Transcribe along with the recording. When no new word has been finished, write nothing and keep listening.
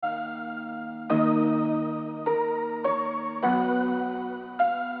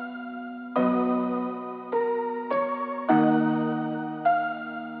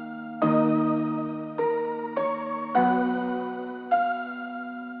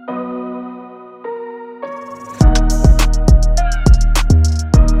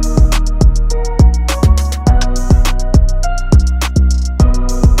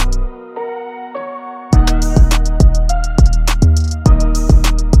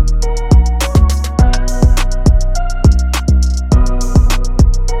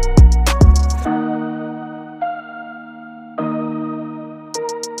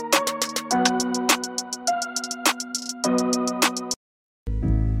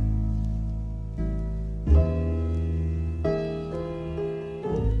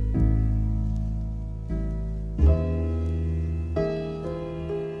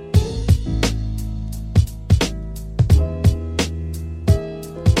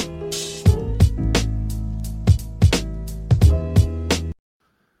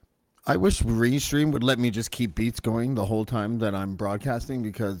I wish Restream would let me just keep beats going the whole time that I'm broadcasting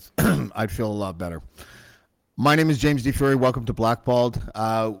because I'd feel a lot better. My name is James D. Fury. Welcome to Blackballed.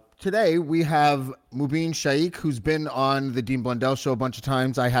 Today we have Mubin Shaikh, who's been on the Dean Blundell show a bunch of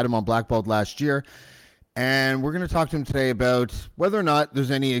times. I had him on Blackballed last year. And we're going to talk to him today about whether or not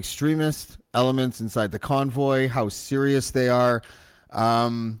there's any extremist elements inside the convoy, how serious they are.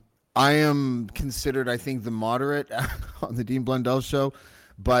 I am considered, I think, the moderate on the Dean Blundell show.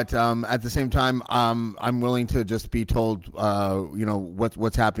 But at the same time, I'm willing to just be told,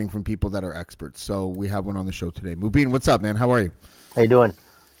 what's happening from people that are experts. So we have one on the show today. Mubin, what's up, man? How are you? How you doing?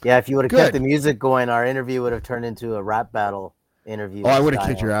 Yeah, if you would have Good. kept the music going, our interview would have turned into a rap battle interview. Oh, I would have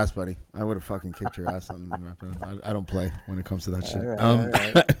kicked your ass, buddy. I would have fucking kicked your ass. I don't play when it comes to that shit.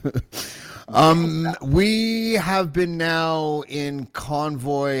 All right. We have been now in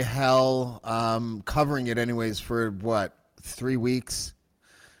convoy hell, covering it anyways for what, 3 weeks?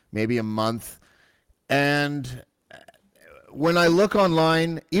 Maybe a month. And when I look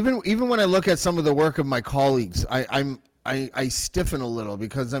online, even when I look at some of the work of my colleagues, I stiffen a little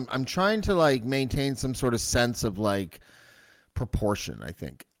because I'm trying to like maintain some sort of sense of like proportion, I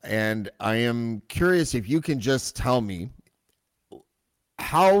think. And I am curious if you can just tell me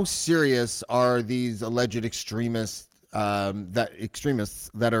how serious are these alleged extremists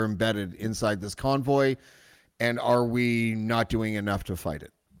that are embedded inside this convoy, and are we not doing enough to fight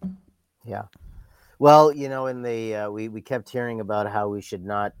it? Yeah. Well, in the we kept hearing about how we should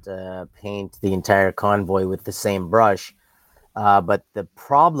not paint the entire convoy with the same brush. But the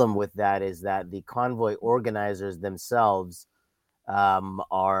problem with that is that the convoy organizers themselves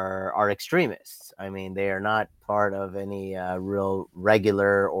are extremists. I mean, they are not part of any real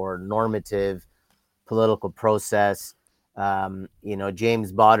regular or normative political process.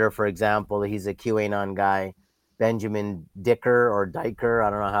 James Botter, for example, he's a QAnon guy. Benjamin Dicker, I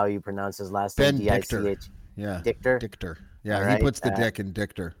don't know how you pronounce his last name. D-I-C-H. Yeah. Dichter. Yeah, right. He puts the dick in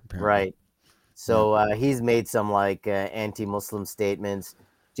Dichter. Apparently. Right. So he's made some like anti-Muslim statements.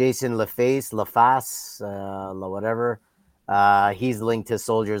 Jason LaFace, whatever. He's linked to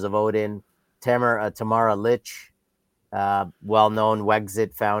Soldiers of Odin. Tamara Lich, well-known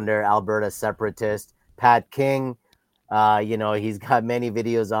Wexit founder, Alberta separatist. Pat King, he's got many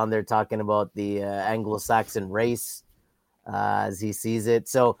videos on there talking about the Anglo-Saxon race as he sees it.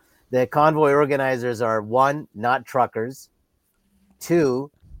 So the convoy organizers are, one, not truckers.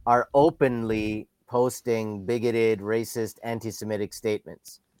 Two, are openly posting bigoted, racist, anti-Semitic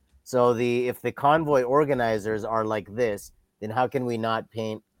statements. So if the convoy organizers are like this, then how can we not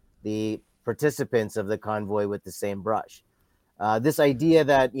paint the participants of the convoy with the same brush? This idea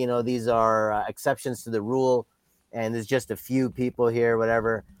that, these are exceptions to the rule and there's just a few people here,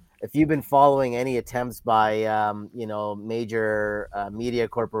 whatever. If you've been following any attempts by, major media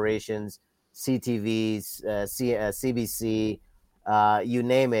corporations, CTVs, CBC, you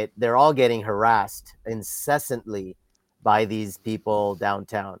name it, they're all getting harassed incessantly by these people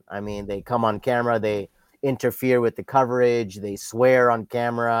downtown. I mean, they come on camera, they interfere with the coverage, they swear on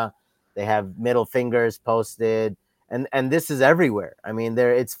camera, they have middle fingers posted, and this is everywhere. I mean,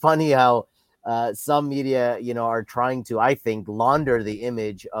 it's funny how some media, are trying to, I think, launder the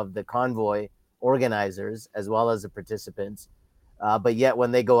image of the convoy organizers as well as the participants, but yet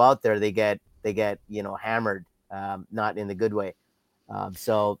when they go out there, they get hammered, not in the good way.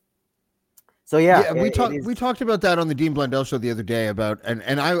 So yeah, we talked about that on the Dean Blundell show the other day about,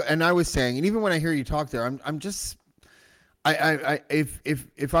 and I was saying, and even when I hear you talk there, I'm just,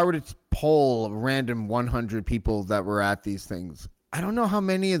 if I were to poll random 100 people that were at these things, I don't know how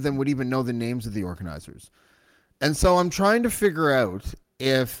many of them would even know the names of the organizers. And so I'm trying to figure out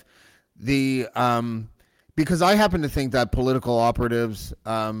if because I happen to think that political operatives,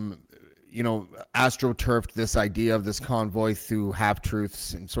 astroturfed this idea of this convoy through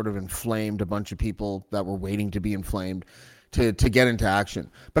half-truths and sort of inflamed a bunch of people that were waiting to be inflamed to get into action.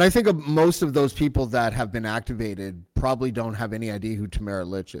 But I think most of those people that have been activated probably don't have any idea who Tamara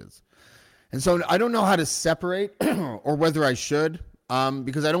Lich is. And so I don't know how to separate or whether I should,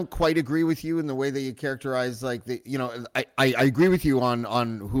 because I don't quite agree with you in the way that you characterize, like, I agree with you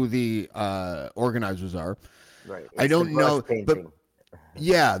on who the organizers are. Right. I don't know, painting. but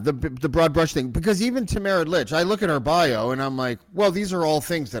yeah, the broad brush thing, because even Tamara Lich, I look at her bio and I'm like, well, these are all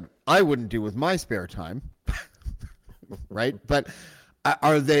things that I wouldn't do with my spare time. Right. But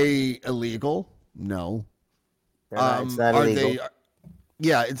are they illegal? No. It's not illegal.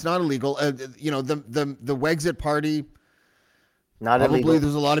 Yeah, it's not illegal. The Wexit party, not probably illegal.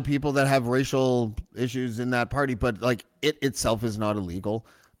 There's a lot of people that have racial issues in that party, but like it itself is not illegal.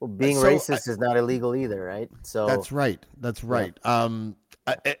 Well, being racist is not illegal either, right? So that's right. Yeah.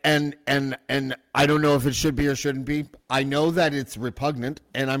 And I don't know if it should be or shouldn't be. I know that it's repugnant,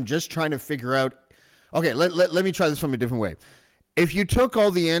 and I'm just trying to figure out. Okay, let me try this from a different way. If you took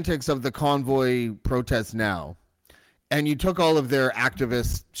all the antics of the convoy protests now, and you took all of their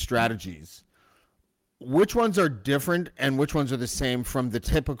activist strategies, which ones are different and which ones are the same from the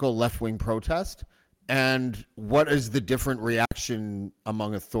typical left-wing protest? And what is the different reaction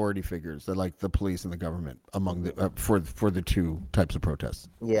among authority figures, like the police and the government, among the for the two types of protests?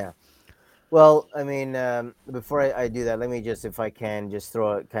 Yeah. Well, I mean, before I do that, let me just, if I can, just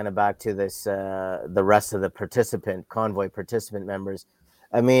throw it kind of back to this, the rest of the convoy participant members.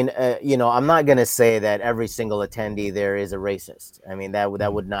 I mean, I'm not going to say that every single attendee there is a racist. I mean, that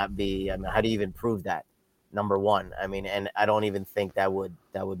would not be. I mean, how do you even prove that? Number one. I mean, and I don't even think that would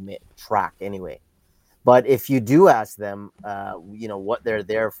track anyway. But if you do ask them, what they're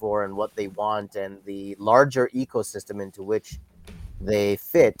there for and what they want and the larger ecosystem into which they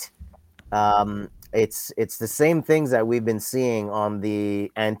fit, it's the same things that we've been seeing on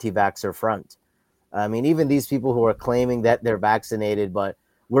the anti-vaxxer front. I mean, even these people who are claiming that they're vaccinated, but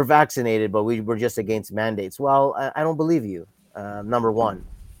we're vaccinated, but we're just against mandates. Well, I don't believe you. Number one,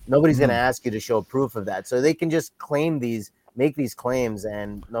 nobody's going to ask you to show proof of that. So they can just make these claims,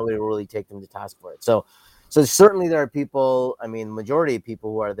 and nobody will really take them to task for it. So certainly there are people, I mean, majority of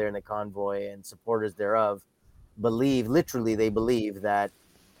people who are there in the convoy and supporters thereof they believe that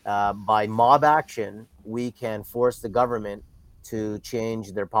by mob action, we can force the government to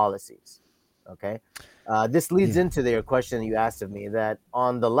change their policies. Okay. This leads into your question you asked of me, that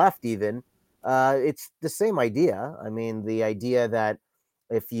on the left, even, it's the same idea. I mean, the idea that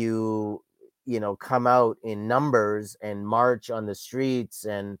if you come out in numbers and march on the streets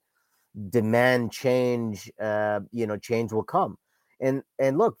and demand change, change will come. And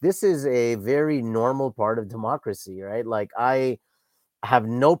look, this is a very normal part of democracy, right? Like, I have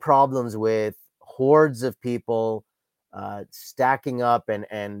no problems with hordes of people stacking up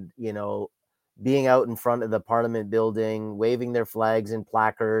and being out in front of the parliament building, waving their flags and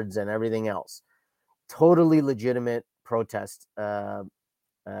placards and everything else. Totally legitimate protest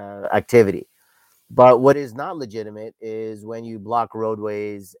activity. But what is not legitimate is when you block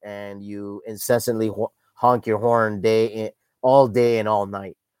roadways and you incessantly honk your horn all day and all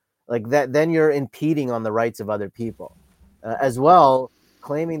night. Like that, then you're impeding on the rights of other people. As well,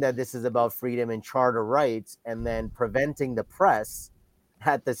 claiming that this is about freedom and charter rights and then preventing the press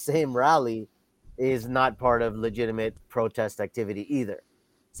at the same rally is not part of legitimate protest activity either.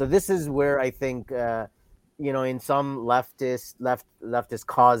 So this is where I think, in some leftist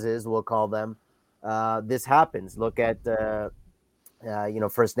causes, we'll call them, this happens. Look at,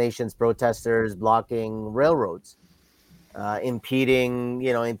 First Nations protesters blocking railroads,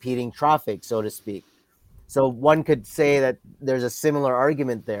 impeding traffic, so to speak. So one could say that there's a similar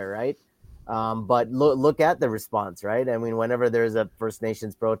argument there, right? But look at the response, right? I mean, whenever there's a First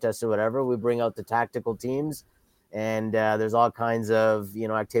Nations protest or whatever, we bring out the tactical teams, and there's all kinds of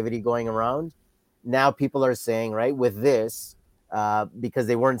activity going around. Now people are saying, right, with this, because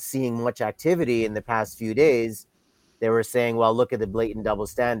they weren't seeing much activity in the past few days, they were saying, well, look at the blatant double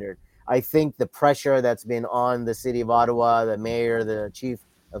standard. I think the pressure that's been on the city of Ottawa, the mayor, the chief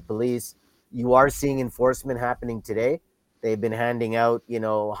of police, you are seeing enforcement happening today. They've been handing out,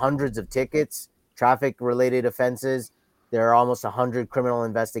 hundreds of tickets, traffic-related offenses. There are almost 100 criminal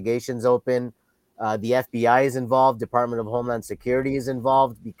investigations open. The FBI is involved. Department of Homeland Security is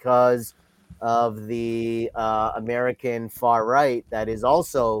involved because of the American far right that is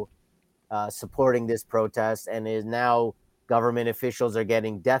also supporting this protest, and is now government officials are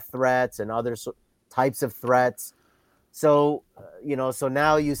getting death threats and other types of threats. So, so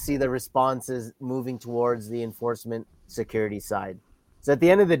now you see the responses moving towards the enforcement security side. So at the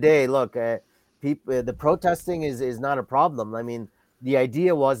end of the day, look, the protesting is not a problem. I mean, the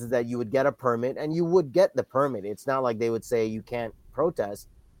idea was that you would get a permit, and you would get the permit. It's not like they would say you can't protest.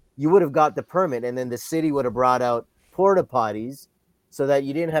 You would have got the permit, and then the city would have brought out porta potties so that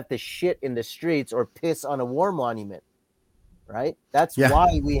you didn't have to shit in the streets or piss on a war monument, right? That's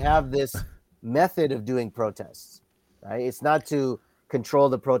why we have this method of doing protests, right? It's not to control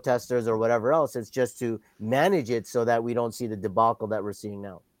the protesters or whatever else. It's just to manage it so that we don't see the debacle that we're seeing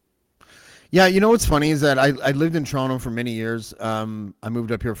now. Yeah, what's funny is that I lived in Toronto for many years. I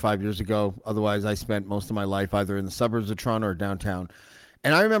moved up here 5 years ago. Otherwise, I spent most of my life either in the suburbs of Toronto or downtown.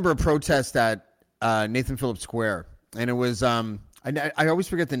 And I remember a protest at Nathan Phillips Square. And it was, I always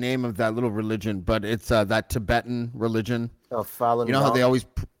forget the name of that little religion, but it's that Tibetan religion. Oh, Falun Gong. How they always,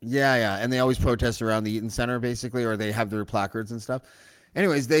 and they always protest around the Eaton Center, basically, or they have their placards and stuff.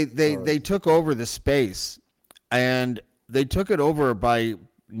 Anyways, they took over the space, and they took it over by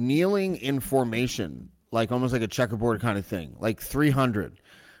kneeling in formation, like almost like a checkerboard kind of thing, like 300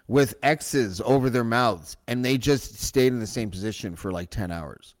 with X's over their mouths. And they just stayed in the same position for like 10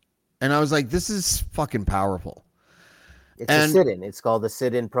 hours. And I was like, this is fucking powerful. It's a sit-in. It's called the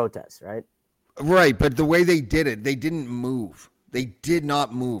sit-in protest, right? Right. But the way they did it, they didn't move. They did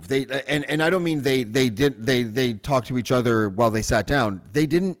not move. And I don't mean they talked to each other while they sat down. They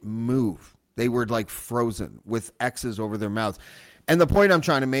didn't move. They were like frozen with X's over their mouths. And the point I'm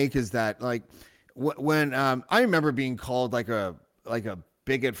trying to make is that like when I remember being called like a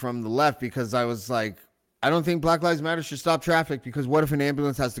bigot from the left because I was like, I don't think Black Lives Matter should stop traffic because what if an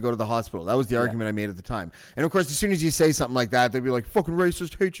ambulance has to go to the hospital? That was the argument I made at the time. And of course, as soon as you say something like that, they'd be like, fucking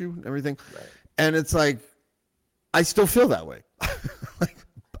racist, hate you, and everything. Right. And it's like, I still feel that way. Like,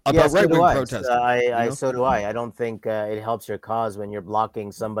 about right-wing protesting. So do I. I don't think it helps your cause when you're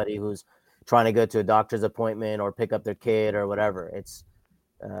blocking somebody who's trying to go to a doctor's appointment or pick up their kid or whatever. It's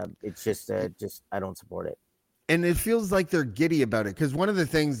just I don't support it. And it feels like they're giddy about it because one of the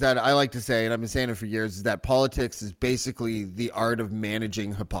things that I like to say, and I've been saying it for years, is that politics is basically the art of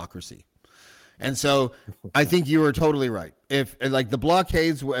managing hypocrisy. And so I think you were totally right. If like the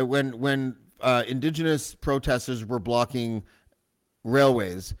blockades, when indigenous protesters were blocking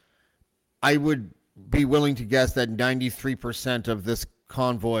railways, I would be willing to guess that 93% of this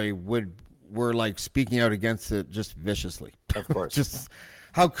convoy were like speaking out against it just viciously. Of course. Just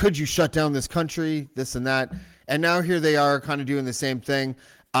how could you shut down this country, this and that? And now here they are kind of doing the same thing,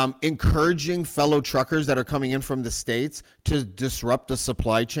 encouraging fellow truckers that are coming in from the States to disrupt the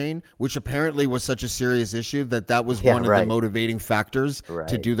supply chain, which apparently was such a serious issue that was one of the motivating factors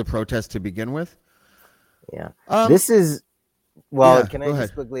to do the protest to begin with. Yeah. This is, can I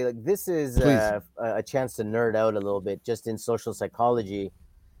just quickly, like, this is a chance to nerd out a little bit. Just in social psychology,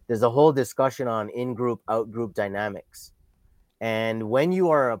 there's a whole discussion on in-group, out-group dynamics. And when you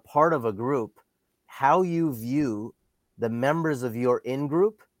are a part of a group, how you view the members of your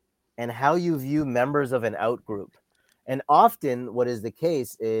in-group and how you view members of an out-group. And often what is the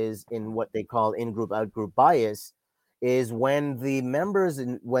case is in what they call in-group, out-group bias is when the members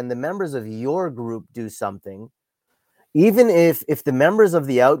of your group do something, even if the members of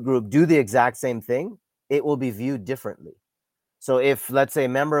the out-group do the exact same thing, it will be viewed differently. So if, let's say, a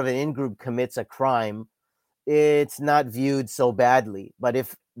member of an in-group commits a crime, it's not viewed so badly. But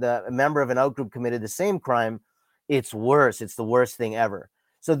if a member of an out-group committed the same crime, it's worse. It's the worst thing ever.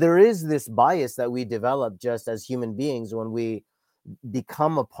 So there is this bias that we develop just as human beings when we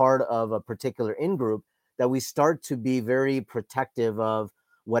become a part of a particular in-group, that we start to be very protective of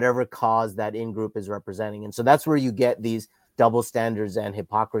whatever cause that in-group is representing. And so that's where you get these double standards and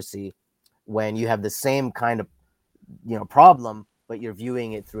hypocrisy when you have the same kind of, problem, but you're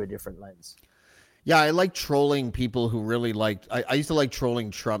viewing it through a different lens. Yeah, I like trolling people who really liked. I used to like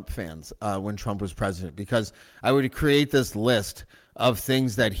trolling Trump fans when Trump was president, because I would create this list of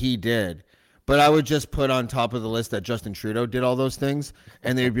things that he did, but I would just put on top of the list that Justin Trudeau did all those things,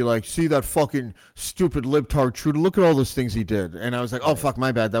 and they'd be like, "See that fucking stupid libtard Trudeau? Look at all those things he did." And I was like, "Oh fuck,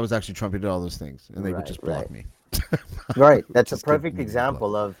 my bad. That was actually Trump who did all those things," and they would just block me. Right. That's a perfect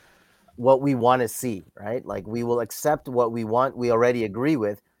example of what we want to see. Right. Like, we will accept what we want. We already agree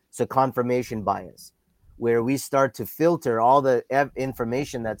with. So confirmation bias, where we start to filter all the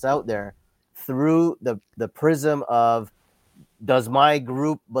information that's out there through the prism of, does my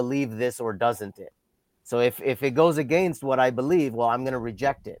group believe this or doesn't it? So if it goes against what I believe, well, I'm going to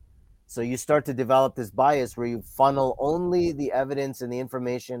reject it. So you start to develop this bias where you funnel only the evidence and the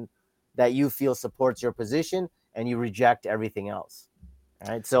information that you feel supports your position, and you reject everything else.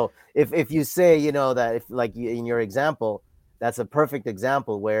 All right. So if you say, that if, like in your example, that's a perfect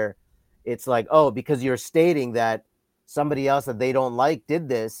example where it's like, oh, because you're stating that somebody else that they don't like did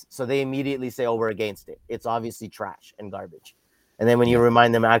this, so they immediately say, oh, we're against it. It's obviously trash and garbage. And then when you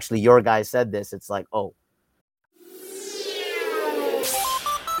remind them, actually, your guy said this, it's like, oh.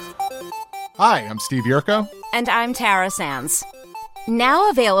 Hi, I'm Steve Yerko. And I'm Tara Sands.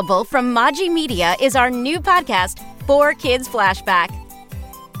 Now available from Maji Media is our new podcast, 4Kids Flashback.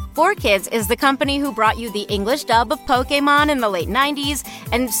 4Kids is the company who brought you the English dub of Pokemon in the late 90s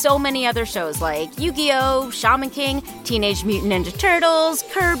and so many other shows like Yu-Gi-Oh!, Shaman King, Teenage Mutant Ninja Turtles,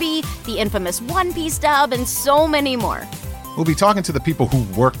 Kirby, the infamous One Piece dub, and so many more. We'll be talking to the people who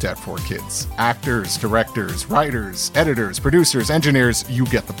worked at 4Kids. Actors, directors, writers, editors, producers, engineers, you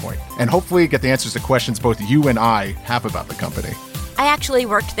get the point. And hopefully get the answers to questions both you and I have about the company. I actually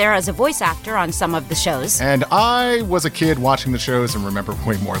worked there as a voice actor on some of the shows. And I was a kid watching the shows and remember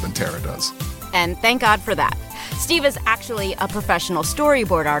way more than Tara does. And thank God for that. Steve is actually a professional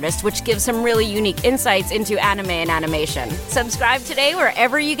storyboard artist, which gives some really unique insights into anime and animation. Subscribe today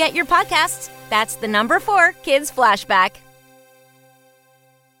wherever you get your podcasts. That's the number 4 Kids Flashback.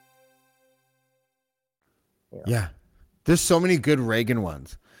 Yeah. There's so many good Reagan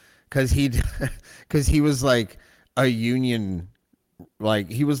ones. Because he was like a union, like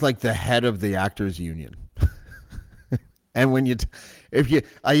he was like the head of the actors union. And when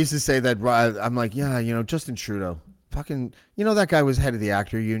I used to say that, I'm like, yeah, Justin Trudeau, fucking, that guy was head of the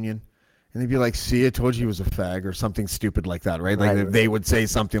actor union. And they'd be like, see, I told you he was a fag or something stupid like that, right? Like they would say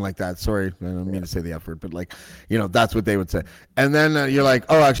something like that. Sorry, I don't mean to say the F word, but like, that's what they would say. And then you're like,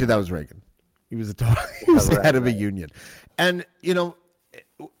 oh, actually, that was Reagan. He was the head of a union. And,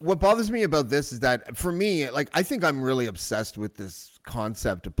 what bothers me about this is that for me, like, I think I'm really obsessed with this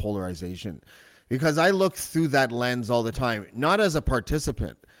concept of polarization because I look through that lens all the time, not as a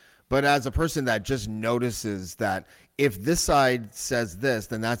participant, but as a person that just notices that if this side says this,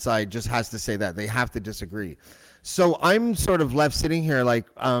 then that side just has to say that. They have to disagree. So I'm sort of left sitting here like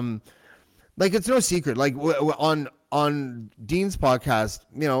it's no secret. Like on Dean's podcast,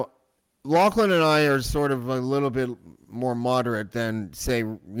 Lachlan and I are sort of a little bit more moderate than, say,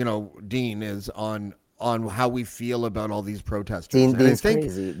 Dean is on how we feel about all these protesters. Dean's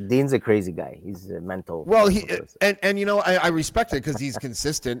crazy. Dean's a crazy guy. He's a mental. Well, I respect it because he's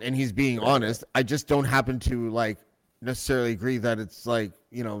consistent and he's being honest. I just don't happen to necessarily agree that it's the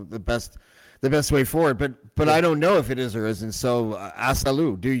best way forward. But I don't know if it is or isn't. So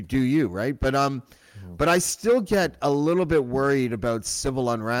asalu, do you, right? But I still get a little bit worried about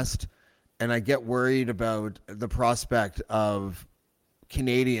civil unrest. And I get worried about the prospect of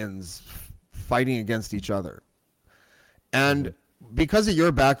Canadians fighting against each other. And because of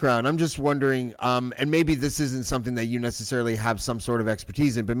your background, I'm just wondering, and maybe this isn't something that you necessarily have some sort of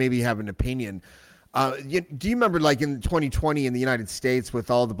expertise in, but maybe you have an opinion. Do you remember in 2020 in the United States with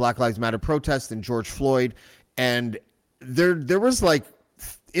all the Black Lives Matter protests and George Floyd? And there was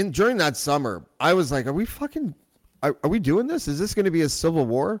during that summer, I was like, are we doing this? Is this going to be a civil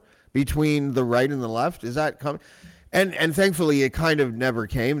war between the right and the left? Is that coming? And thankfully it kind of never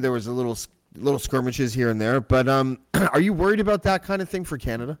came. There was a little skirmishes here and there, but are you worried about that kind of thing for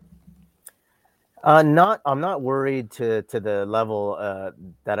Canada? I'm not worried to the level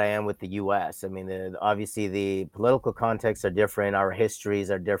that I am with the US. I mean, obviously the political contexts are different, our histories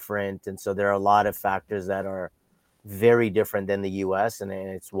are different, and so there are a lot of factors that are very different than the US, and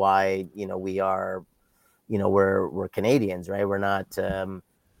it's why we are we're Canadians, right? We're not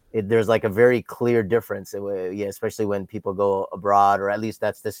there's a very clear difference, especially when people go abroad, or at least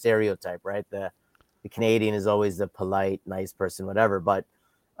that's the stereotype, right? The Canadian is always the polite, nice person, whatever. But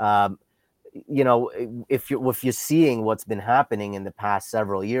if you're seeing what's been happening in the past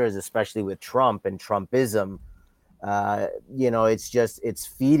several years, especially with Trump and Trumpism, it's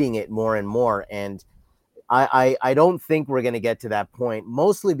feeding it more and more. And I don't think we're going to get to that point,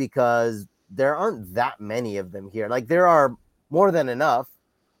 mostly because there aren't that many of them here. There are more than enough.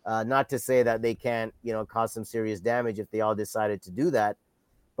 Not to say that they can't, cause some serious damage if they all decided to do that.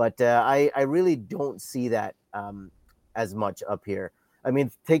 But I really don't see that as much up here. I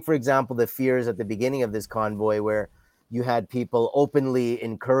mean, take, for example, the fears at the beginning of this convoy where you had people openly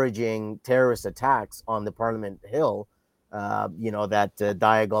encouraging terrorist attacks on the Parliament Hill, that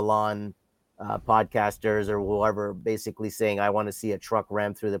Diagolon podcasters or whoever basically saying, I want to see a truck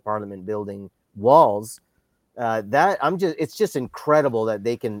ram through the Parliament building walls. It's just incredible that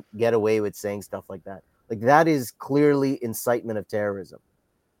they can get away with saying stuff like that. That is clearly incitement of terrorism.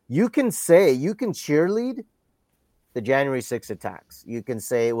 You can cheerlead the January 6th attacks. You can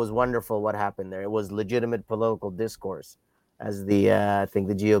say it was wonderful what happened there. It was legitimate political discourse, as I think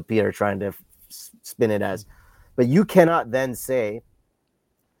the GOP are trying to spin it as. But you cannot then say,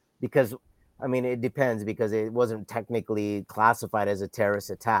 because, I mean, it depends, because it wasn't technically classified as a terrorist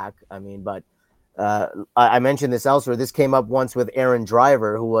attack. I mean, but I mentioned this elsewhere. This came up once with Aaron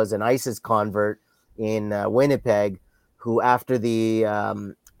Driver, who was an ISIS convert in Winnipeg, who after the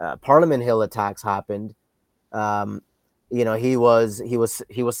Parliament Hill attacks happened, he was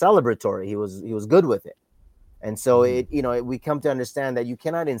celebratory. He was good with it, and so we come to understand that you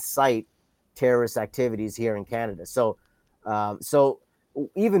cannot incite terrorist activities here in Canada. So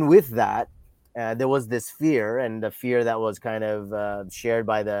even with that. There was this fear, and the fear that was kind of shared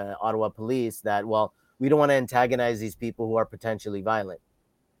by the Ottawa police that, well, we don't want to antagonize these people who are potentially violent,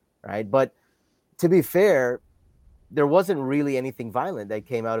 right? But to be fair, there wasn't really anything violent that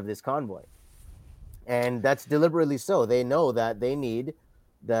came out of this convoy. And that's deliberately so. They know that they need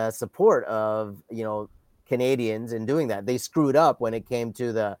the support of, Canadians in doing that. They screwed up when it came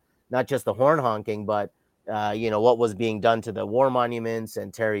to the not just the horn honking, but what was being done to the war monuments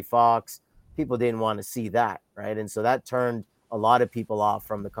and Terry Fox. People didn't want to see that, right? And so that turned a lot of people off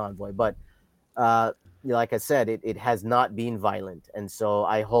from the convoy. But like I said, it has not been violent, and so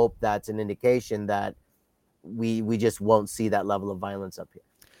I hope that's an indication that we just won't see that level of violence up here.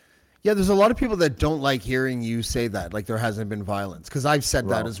 Yeah, there's a lot of people that don't like hearing you say that, like there hasn't been violence, because I've said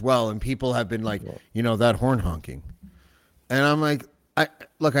that as well, and people have been like, that horn honking, and I'm like, I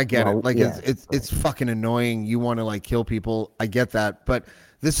get it, like it's fucking annoying. You want to like kill people, I get that, but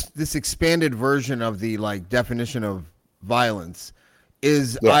this expanded version of the like definition of violence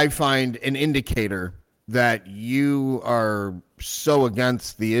is, I find, an indicator that you are so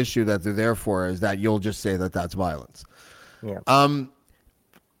against the issue that they're there for, is that you'll just say that that's violence. Yeah.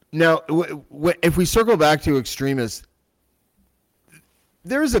 Now, if we circle back to extremists,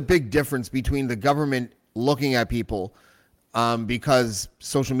 there is a big difference between the government looking at people because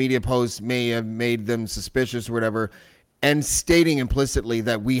social media posts may have made them suspicious or whatever, and stating implicitly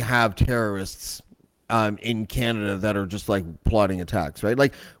that we have terrorists in Canada that are just like plotting attacks, right?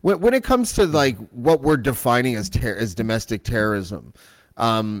 Like when it comes to like what we're defining as domestic terrorism,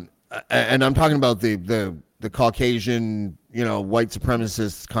 and I'm talking about the Caucasian, white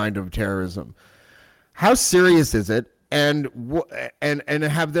supremacist kind of terrorism. How serious is it? And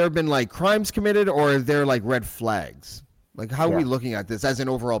have there been like crimes committed, or are there like red flags? Like how are we looking at this as an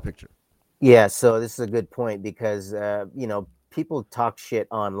overall picture? Yeah, so this is a good point because people talk shit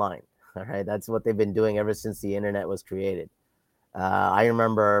online. All right, that's what they've been doing ever since the internet was created. I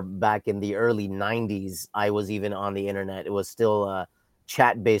remember back in the early 90s, I was even on the internet. It was still a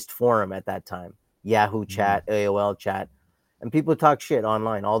chat-based forum at that time. Yahoo chat, AOL chat, and people talk shit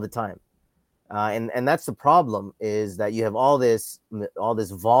online all the time. And that's the problem, is that you have all this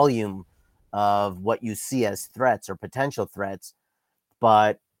volume of what you see as threats or potential threats,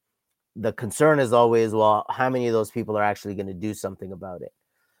 but the concern is always, well, how many of those people are actually going to do something about it?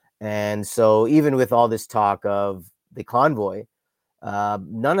 And so even with all this talk of the convoy,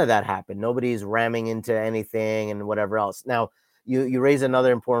 none of that happened. Nobody's ramming into anything and whatever else. Now, you raise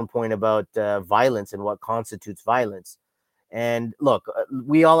another important point about violence and what constitutes violence. And look,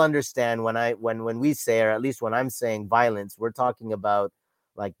 we all understand when we say, or at least when I'm saying violence, we're talking about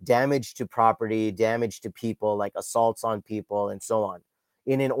like damage to property, damage to people, like assaults on people and so on,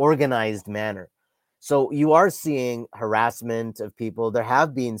 in an organized manner. So you are seeing harassment of people. There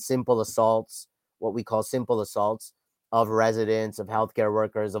have been simple assaults, what we call simple assaults of residents, of healthcare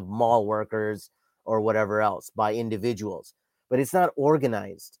workers, of mall workers, or whatever else by individuals. But it's not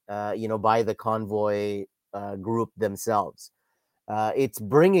organized, by the convoy group themselves. It's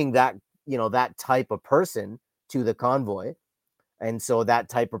bringing that type of person to the convoy. And so that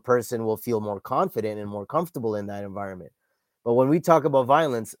type of person will feel more confident and more comfortable in that environment. But when we talk about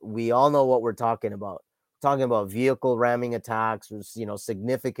violence, we all know what we're talking about. We're talking about vehicle ramming attacks,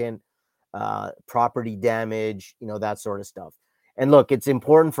 significant property damage, that sort of stuff. And look, it's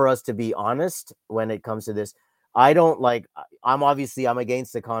important for us to be honest when it comes to this. I'm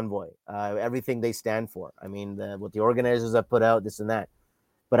against the convoy, everything they stand for. I mean, what the organizers have put out, this and that.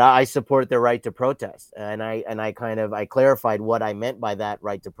 But I support their right to protest. And I clarified what I meant by that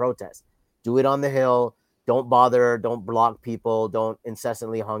right to protest. Do it on the Hill. Don't bother. Don't block people. Don't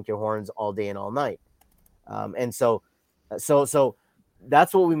incessantly honk your horns all day and all night. And so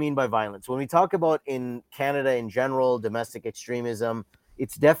that's what we mean by violence. When we talk about in Canada in general, domestic extremism,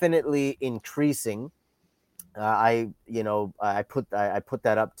 it's definitely increasing. I put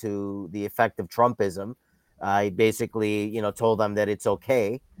that up to the effect of Trumpism. I basically, told them that it's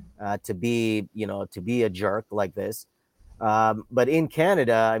okay to be a jerk like this. But in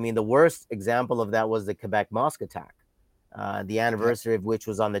Canada, I mean, the worst example of that was the Quebec mosque attack, the anniversary of which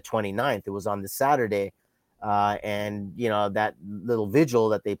was on the 29th. It was on the Saturday. And, that little vigil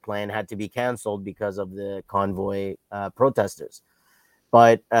that they planned had to be canceled because of the convoy protesters.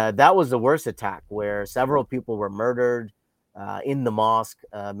 But that was the worst attack, where several people were murdered in the mosque.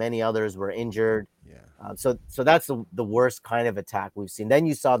 Many others were injured. Yeah. So that's the worst kind of attack we've seen. Then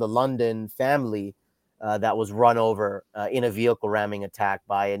you saw the London family that was run over in a vehicle ramming attack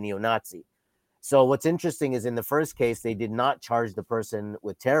by a neo-Nazi. So what's interesting is in the first case, they did not charge the person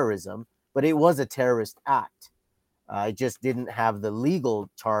with terrorism, but it was a terrorist act. It just didn't have the legal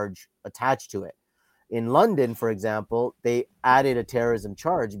charge attached to it. In London, for example, they added a terrorism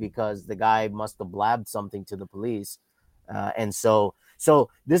charge because the guy must have blabbed something to the police. And so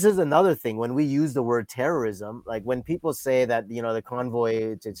this is another thing. When we use the word terrorism, like when people say that, the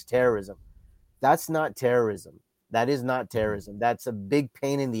convoy, it's terrorism, that's not terrorism. That is not terrorism. That's a big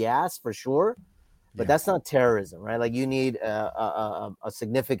pain in the ass for sure. but that's not terrorism, right? Like you need a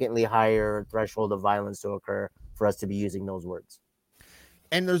significantly higher threshold of violence to occur for us to be using those words.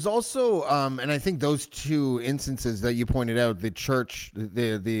 And there's also, and I think those two instances that you pointed out, the church,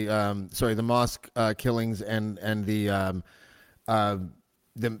 the mosque killings, and the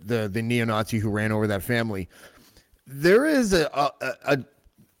neo-Nazi who ran over that family. There is an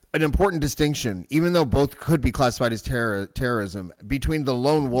important distinction, even though both could be classified as terrorism, between the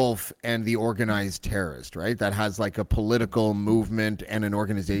lone wolf and the organized terrorist, right? That has like a political movement and an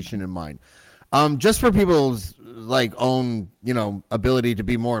organization in mind. Just for people's like own, ability to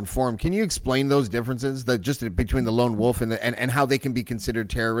be more informed, can you explain those differences that just between the lone wolf and how they can be considered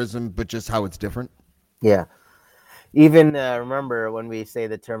terrorism, but just how it's different? Yeah. Even remember when we say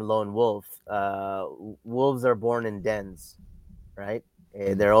the term lone wolf, wolves are born in dens, right?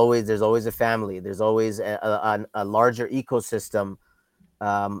 There's always a family. There's always a larger ecosystem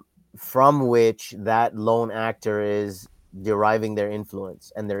from which that lone actor is deriving their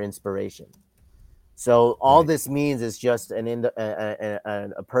influence and their inspiration. So all this means is just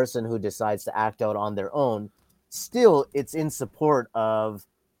a person who decides to act out on their own. Still, it's in support of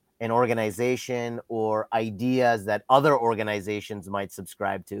an organization or ideas that other organizations might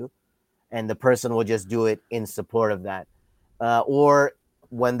subscribe to, and the person will just do it in support of that, or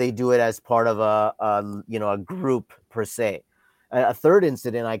when they do it as part of a group per se. A third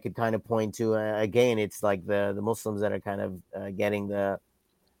incident I could kind of point to, again, it's like the Muslims that are kind of getting the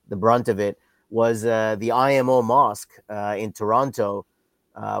brunt of it, was the IMO mosque in Toronto,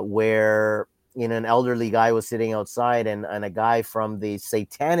 where an elderly guy was sitting outside, and a guy from the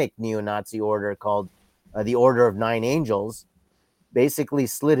satanic neo-Nazi order called the Order of Nine Angels basically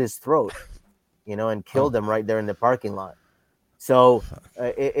slit his throat, and killed him right there in the parking lot. So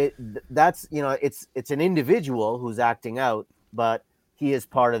that's it's an individual who's acting out, but he is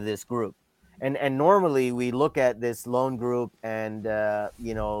part of this group. And normally we look at this lone group and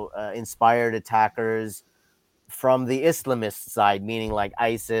inspired attackers from the Islamist side, meaning like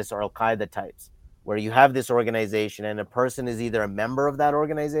ISIS or Al-Qaeda types, where you have this organization and a person is either a member of that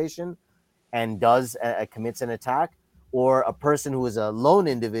organization and commits an attack, or a person who is a lone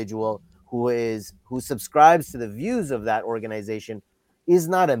individual who subscribes to the views of that organization, is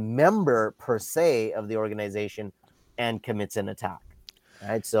not a member per se of the organization, and commits an attack.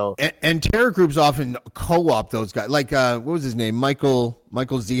 Right, so and terror groups often co-opt those guys. Like what was his name? Michael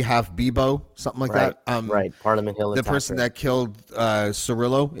Z. Half Bebo, something like that. Right, Parliament Hill. The person that killed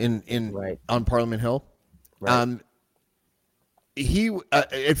Cirillo on Parliament Hill. Right.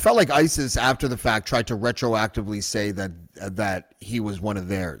 It felt like ISIS after the fact tried to retroactively say that he was one of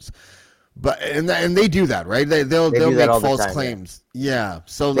theirs. But and they do that, right? They'll make false claims. Yeah.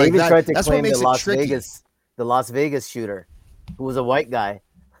 So they like even tried to that's claim what makes it tricky. The Las Vegas shooter, who was a white guy,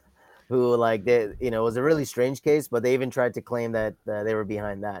 who was a really strange case, but they even tried to claim that they were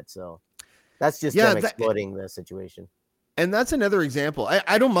behind that. So that's just them exploiting the situation. And that's another example.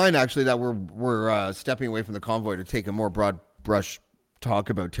 I don't mind actually that we're stepping away from the convoy to take a more broad brush talk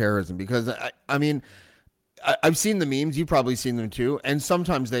about terrorism, because I mean, I've seen the memes. You've probably seen them too. And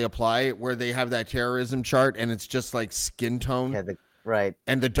sometimes they apply where they have that terrorism chart and it's just like skin tone. Yeah, right.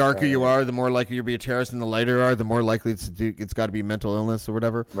 And the darker you are, the more likely you'll be a terrorist, and the lighter you are, the more likely it's got to be mental illness or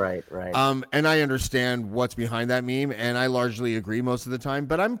whatever. Right. And I understand what's behind that meme, and I largely agree most of the time,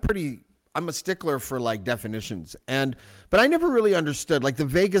 but I'm a stickler for like definitions. But I never really understood, like the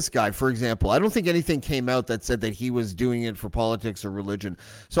Vegas guy, for example. I don't think anything came out that said that he was doing it for politics or religion.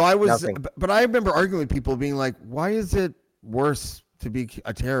 So but I remember arguing with people being like, why is it worse to be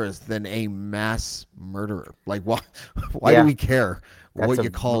a terrorist than a mass murderer? Like, why do we care what you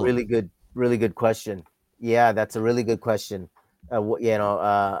call it? Really good question. Yeah, that's a really good question.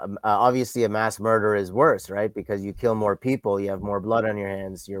 Obviously a mass murder is worse, right? Because you kill more people, you have more blood on your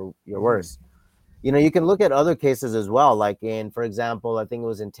hands, you're worse. You can look at other cases as well. Like for example, I think it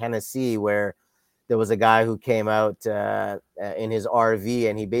was in Tennessee, where there was a guy who came out in his RV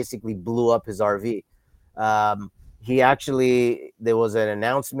and he basically blew up his RV. There was an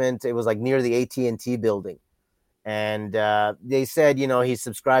announcement. It was like near the AT&T building. And they said, he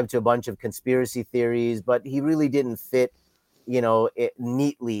subscribed to a bunch of conspiracy theories, but he really didn't fit, it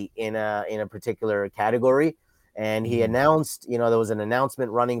neatly in a particular category. And he announced, there was an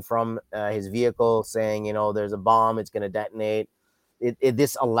announcement running from his vehicle saying, there's a bomb, it's going to detonate.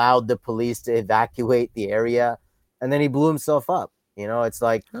 This allowed the police to evacuate the area. And then he blew himself up. It's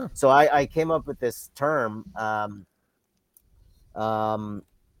like, So I came up with this term, what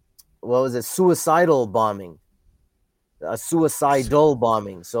was it? Suicidal bombing. A suicidal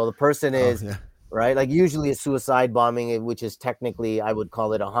bombing. So the person is right? Like usually a suicide bombing, which is technically, I would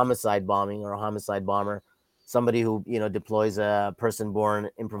call it a homicide bombing or a homicide bomber, somebody who, deploys a person-born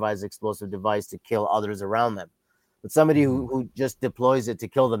improvised explosive device to kill others around them. But somebody who just deploys it to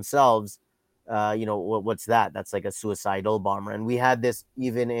kill themselves, what's that? That's like a suicidal bomber. And we had this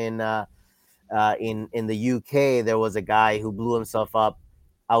even in the UK. There was a guy who blew himself up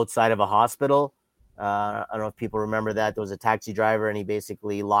outside of a hospital. I don't know if people remember that. There was a taxi driver, and he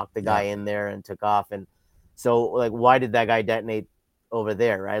basically locked the guy in there and took off. And so, like, why did that guy detonate over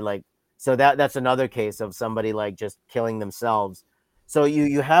there, right? Like, so that's another case of somebody like just killing themselves. So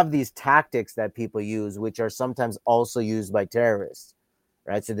you have these tactics that people use, which are sometimes also used by terrorists,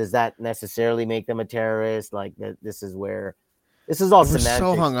 right? So does that necessarily make them a terrorist? Like, this is all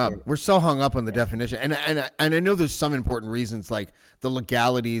semantics. We're so hung up on the definition, and I know there's some important reasons, like the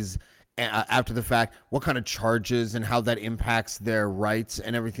legalities after the fact, what kind of charges and how that impacts their rights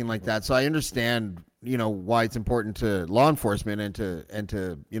and everything like that. So I understand, why it's important to law enforcement and to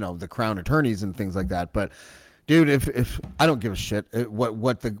the crown attorneys and things like that. But dude, if I don't give a shit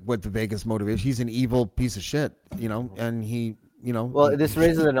what the Vegas motive is, he's an evil piece of shit, and he. Well, this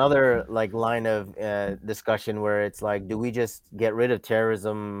raises another like line of discussion where it's like, do we just get rid of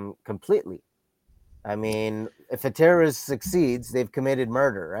terrorism completely? I mean, if a terrorist succeeds, they've committed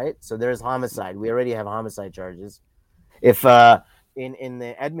murder, right? So there's homicide. We already have homicide charges. If in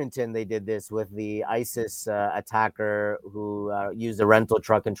the Edmonton, they did this with the ISIS attacker who used a rental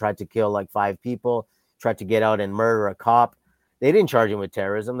truck and tried to kill like 5 people, tried to get out and murder a cop. They didn't charge him with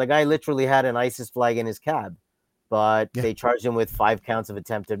terrorism. The guy literally had an ISIS flag in his cab, but they charged him with 5 counts of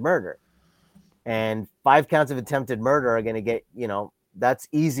attempted murder. And 5 counts of attempted murder are going to get, that's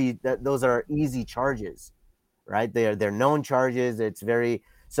easy. Those are easy charges, right? They're known charges.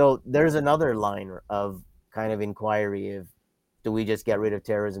 So there's another line of kind of inquiry of, do we just get rid of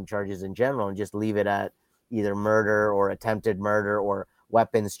terrorism charges in general and just leave it at either murder or attempted murder or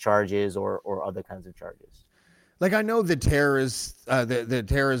weapons charges or other kinds of charges? Like, I know the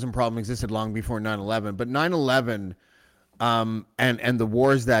terrorism problem existed long before 9/11, but 9/11 and the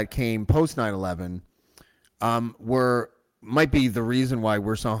wars that came post 9/11 might be the reason why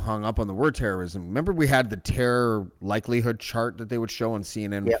we're so hung up on the word terrorism. Remember, we had the terror likelihood chart that they would show on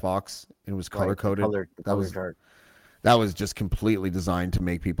CNN and Fox. It was color coded. Chart. That was just completely designed to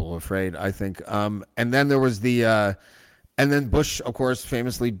make people afraid, I think. And then there was and then Bush, of course,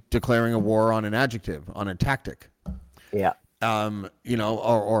 famously declaring a war on an adjective, on a tactic. Yeah.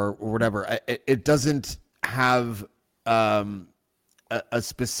 Or whatever. It doesn't have a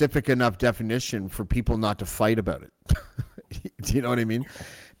specific enough definition for people not to fight about it. Do you know what I mean?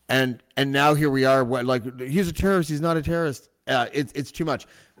 And now here we are. He's a terrorist. He's not a terrorist. It's too much.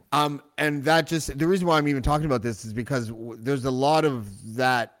 And that just, the reason why I'm even talking about this is because there's a lot of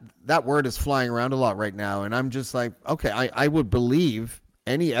that word is flying around a lot right now. And I'm just like, okay, I would believe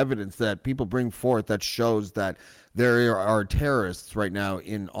any evidence that people bring forth that shows that there are terrorists right now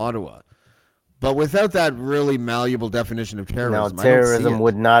in Ottawa. But without that really malleable definition of terrorism, no, terrorism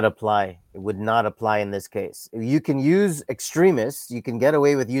would not apply. It would not apply in this case. You can use extremists. You can get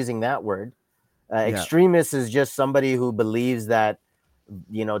away with using that word. Extremist is just somebody who believes that,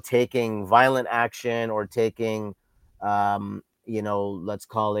 taking violent action or taking, let's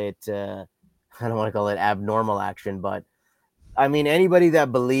call it, I don't want to call it abnormal action, but I mean, anybody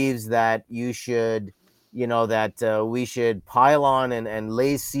that believes that you should, that we should pile on and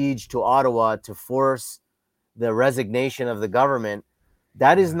lay siege to Ottawa to force the resignation of the government,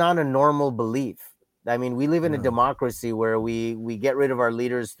 that is not a normal belief. I mean, we live in a democracy where we get rid of our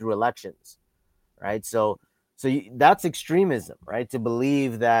leaders through elections, right? So that's extremism, right? To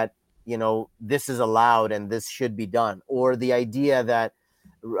believe that, this is allowed and this should be done. Or the idea that,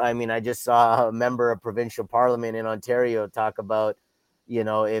 I mean, I just saw a member of provincial parliament in Ontario talk about,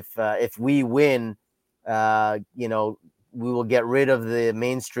 if we win, we will get rid of the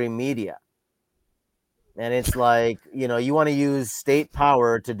mainstream media. And it's like, you want to use state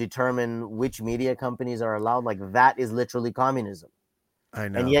power to determine which media companies are allowed. Like, that is literally communism. I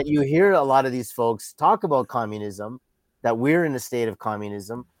know. And yet you hear a lot of these folks talk about communism, that we're in a state of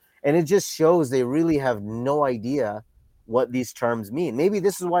communism. And it just shows they really have no idea what these terms mean. Maybe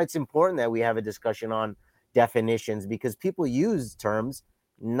this is why it's important that we have a discussion on definitions, because people use terms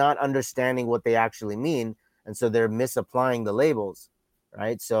not understanding what they actually mean. And so they're misapplying the labels,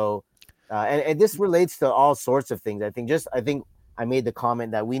 right? So, and this relates to all sorts of things. I think I made the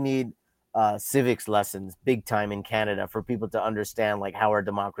comment that we need civics lessons big time in Canada for people to understand like how our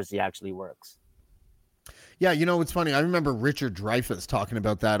democracy actually works. Yeah, it's funny. I remember Richard Dreyfuss talking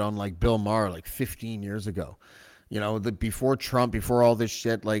about that on like Bill Maher like 15 years ago. Before Trump, before all this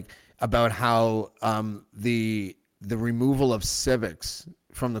shit, like about how the removal of civics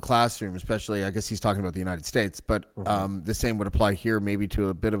from the classroom, especially, I guess he's talking about the United States, but the same would apply here, maybe to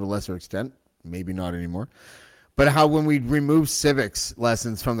a bit of a lesser extent, maybe not anymore. But how when we removed civics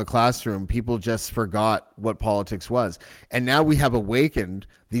lessons from the classroom, people just forgot what politics was. And now we have awakened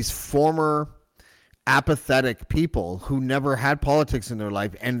these former apathetic people who never had politics in their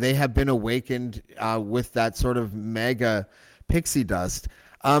life, and they have been awakened with that sort of mega pixie dust.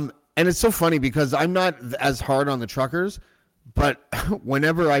 And it's so funny because I'm not as hard on the truckers, but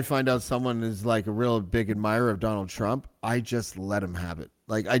whenever I find out someone is like a real big admirer of Donald Trump, I just let him have it.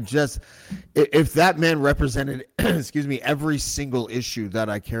 Like, if that man represented, excuse me, every single issue that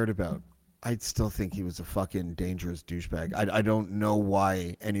I cared about, I'd still think he was a fucking dangerous douchebag. I don't know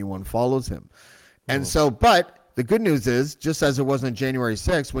why anyone follows him. And so, but the good news is, just as it was on January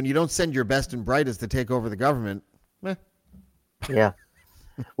 6th, when you don't send your best and brightest to take over the government, Yeah.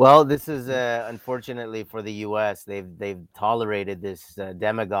 Well, this is unfortunately for the U.S. They've tolerated this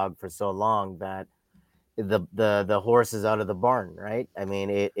demagogue for so long that the horse is out of the barn, right? I mean,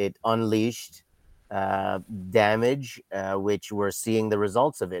 it unleashed damage, which we're seeing the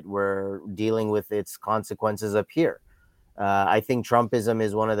results of it. We're dealing with its consequences up here. I think Trumpism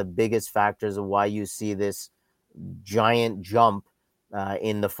is one of the biggest factors of why you see this giant jump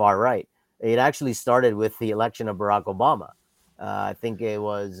in the far right. It actually started with the election of Barack Obama. I think it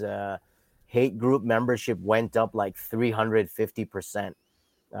was hate group membership went up like 350%.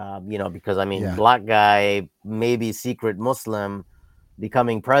 Because I mean, black guy, maybe secret Muslim,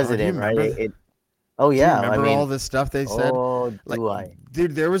 becoming president, right? Remember all this stuff they said? Oh,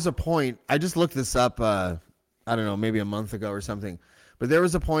 Dude, there was a point. I just looked this up. I don't know, maybe a month ago or something. But there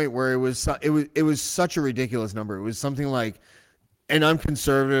was a point where it was such a ridiculous number. It was something like, and I'm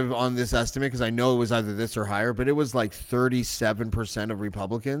conservative on this estimate because I know it was either this or higher, but it was like 37% of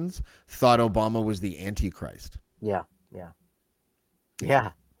Republicans thought Obama was the Antichrist. Yeah.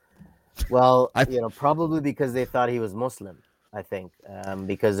 Well, probably because they thought he was Muslim, I think,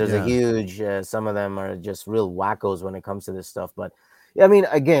 because there's a huge, some of them are just real wackos when it comes to this stuff. But I mean,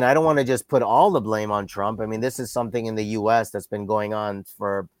 again, I don't want to just put all the blame on Trump. I mean, this is something in the U.S. that's been going on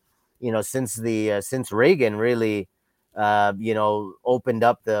for, since Reagan really, opened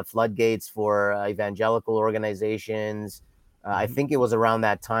up the floodgates for evangelical organizations. I think it was around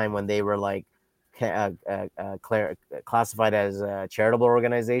that time when they were like classified as charitable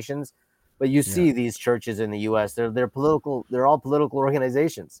organizations. But you see these churches in the U.S. They're political. They're all political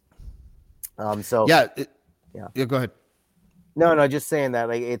organizations. Go ahead. No, just saying that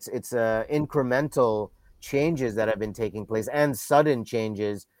like it's incremental changes that have been taking place and sudden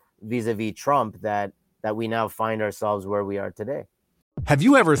changes vis-a-vis Trump that we now find ourselves where we are today. Have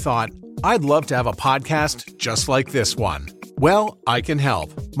you ever thought, I'd love to have a podcast just like this one? Well, I can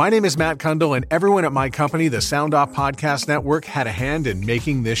help. My name is Matt Kundle, and everyone at my company, the Sound Off Podcast Network, had a hand in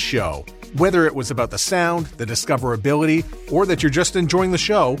making this show. Whether it was about the sound, the discoverability, or that you're just enjoying the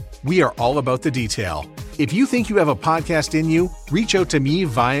show, we are all about the detail. If you think you have a podcast in you, reach out to me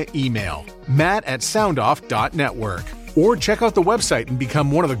via email, matt@soundoff.network, or check out the website and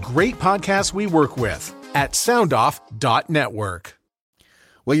become one of the great podcasts we work with at soundoff.network.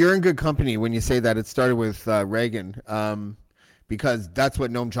 Well, you're in good company when you say that it started with Reagan, because that's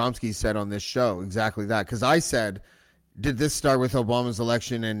what Noam Chomsky said on this show, exactly that. Because I said, did this start with Obama's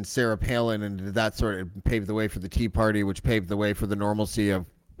election and Sarah Palin, and did that sort of pave the way for the Tea Party, which paved the way for the normalcy of,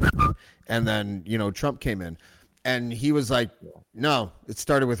 and then, Trump came in. And he was like, no, it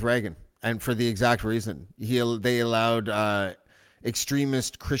started with Reagan. And for the exact reason, they allowed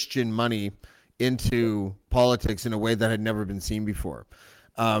extremist Christian money into politics in a way that had never been seen before.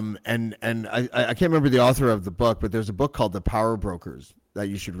 And I can't remember the author of the book, but there's a book called The Power Brokers that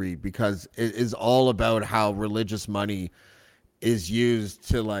you should read, because it is all about how religious money is used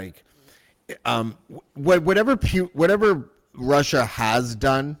to whatever Russia has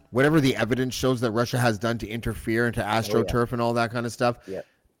done, whatever the evidence shows that Russia has done to interfere into AstroTurf and all that kind of stuff. Yeah.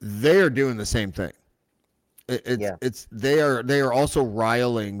 They are doing the same thing. They are also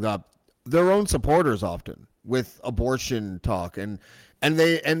riling up their own supporters often with abortion talk, and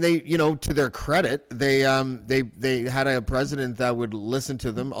they to their credit, they had a president that would listen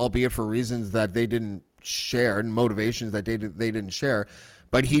to them, albeit for reasons that they didn't share and motivations that they didn't share.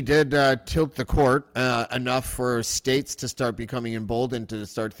 But he did tilt the court enough for states to start becoming emboldened to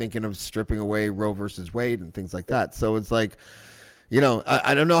start thinking of stripping away Roe versus Wade and things like that. So it's like,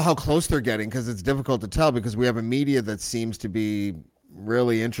 I don't know how close they're getting, because it's difficult to tell, because we have a media that seems to be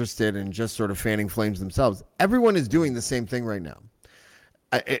really interested in just sort of fanning flames themselves. Everyone is doing the same thing right now.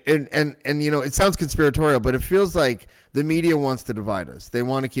 And it sounds conspiratorial, but it feels like The media wants to divide us. They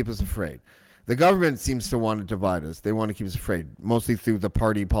want to keep us afraid. The government seems to want to divide us. They want to keep us afraid, mostly through the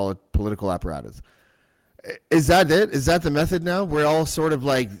party political apparatus. Is that it? Is that the method now? We're all sort of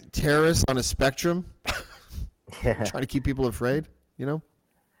like terrorists on a spectrum, trying to keep people afraid, you know?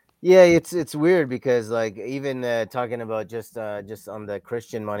 Yeah, it's weird because like even talking about just on the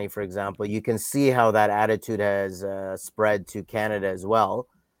Christian money, for example, you can see how that attitude has spread to Canada as well,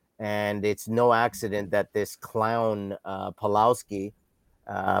 and it's no accident that this clown Pawlowski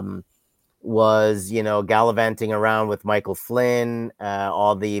was gallivanting around with Michael Flynn,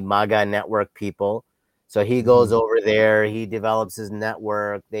 all the MAGA network people. So he goes over there, he develops his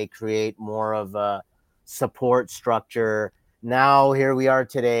network, they create more of a support structure. Now here we are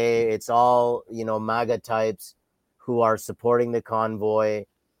today. It's all MAGA types who are supporting the convoy.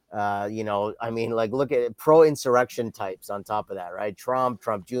 Look at pro-insurrection types on top of that, right? Trump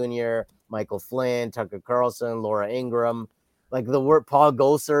Jr., Michael Flynn, Tucker Carlson, Laura Ingraham. Like the word Paul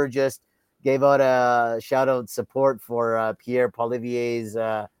Gosar just gave out a shout out support for Pierre Poilievre's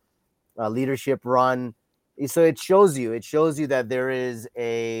leadership run. So it shows you that there is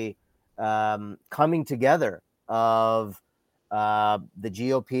a coming together of the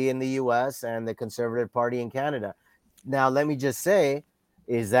GOP in the US and the Conservative Party in Canada. Now, let me just say,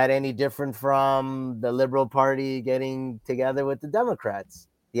 is that any different from the Liberal Party getting together with the Democrats?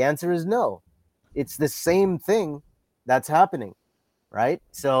 The answer is no. It's the same thing that's happening, right?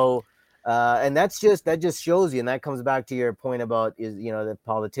 So, and that just shows you, and that comes back to your point about the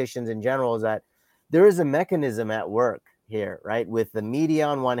politicians in general, is that there is a mechanism at work here, right? With the media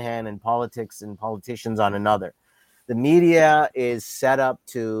on one hand and politics and politicians on another. The media is set up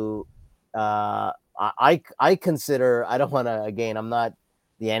to, I consider, I don't want to, again, I'm not,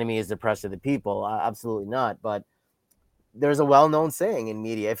 the enemy is the press of the people. Absolutely not. But there's a well-known saying in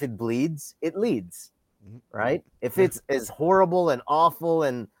media, if it bleeds, it leads, right? If it's as horrible and awful,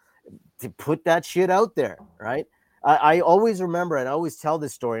 and to put that shit out there, right? I always remember, and I always tell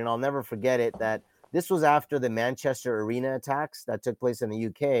this story, and I'll never forget it, that this was after the Manchester Arena attacks that took place in the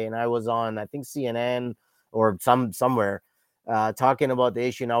UK. And I was on, I think, CNN or somewhere talking about the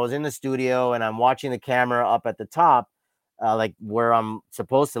issue. And I was in the studio and I'm watching the camera up at the top, like where I'm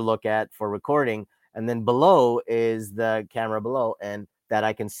supposed to look at for recording. And then below is the camera below, and that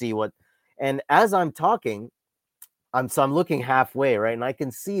I can see what, and as I'm talking, I'm looking halfway, right? And I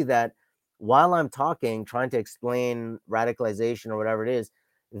can see that while I'm talking, trying to explain radicalization or whatever it is,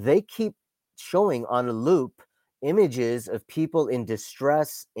 they keep showing on a loop images of people in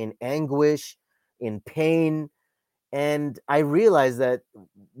distress, in anguish, in pain. And I realized that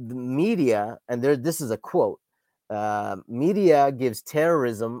the media, and this is a quote, media gives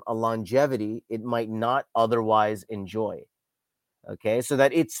terrorism a longevity it might not otherwise enjoy. Okay, so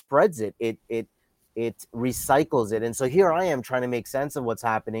that it spreads it recycles it. And so here I am trying to make sense of what's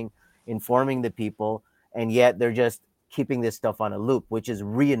happening, informing the people, and yet they're just keeping this stuff on a loop, which is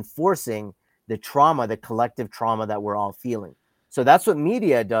reinforcing the trauma, the collective trauma that we're all feeling. So that's what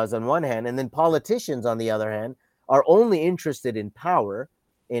media does on one hand. And then politicians, on the other hand, are only interested in power,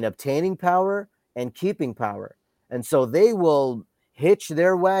 in obtaining power and keeping power. And so they will hitch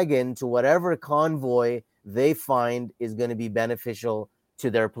their wagon to whatever convoy they find is going to be beneficial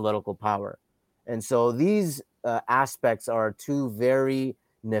to their political power. And so these aspects are two very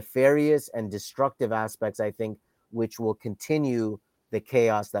nefarious and destructive aspects, I think, which will continue the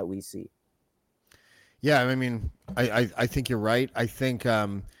chaos that we see. Yeah, I mean, I think you're right. I think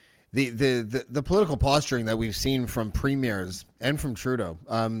the political posturing that we've seen from premiers and from Trudeau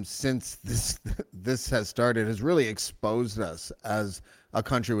since this has started has really exposed us as a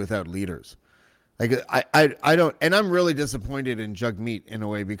country without leaders. Like I don't, and I'm really disappointed in Jagmeet in a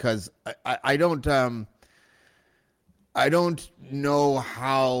way, because I don't know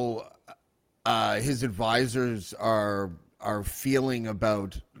how his advisors are feeling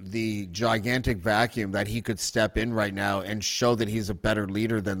about the gigantic vacuum that he could step in right now and show that he's a better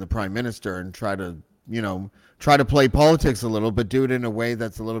leader than the prime minister, and try to play politics a little, but do it in a way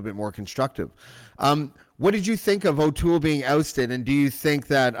that's a little bit more constructive. What did you think of O'Toole being ousted? And do you think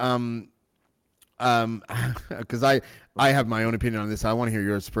that, because I have my own opinion on this. I want to hear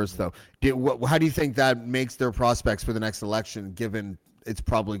yours first, though. How do you think that makes their prospects for the next election, given it's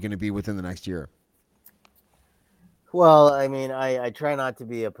probably going to be within the next year? Well, I mean, I try not to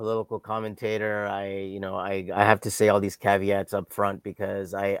be a political commentator. I have to say all these caveats up front,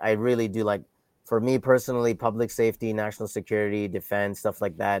 because I really do like, for me personally, public safety, national security, defense, stuff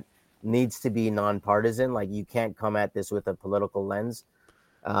like that needs to be nonpartisan. Like, you can't come at this with a political lens.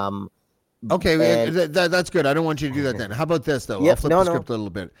 Okay, And that's good. I don't want you to do that then. How about this, though? I'll yep, flip no, the no, script a little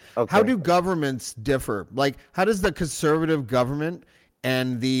bit. How okay. do governments differ? Like, how does the conservative government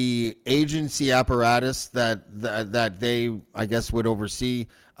and the agency apparatus that they, I guess, would oversee,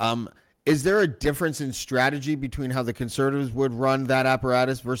 is there a difference in strategy between how the conservatives would run that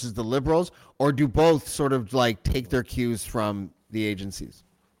apparatus versus the liberals? Or do both sort of like take their cues from the agencies?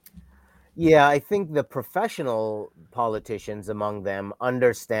 Yeah, I think the professional politicians among them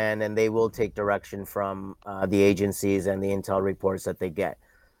understand and they will take direction from the agencies and the intel reports that they get.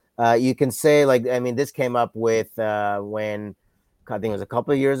 You can say, like, I mean, this came up with when I think it was a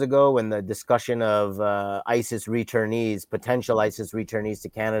couple of years ago when the discussion of ISIS returnees, potential ISIS returnees to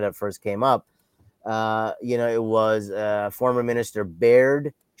Canada first came up. It was former Minister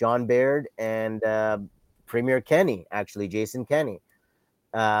Baird, John Baird, and Premier Kenney, actually, Jason Kenney,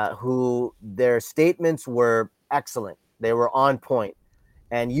 who their statements were excellent. They were on point.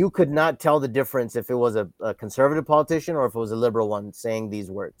 And you could not tell the difference if it was a conservative politician or if it was a liberal one saying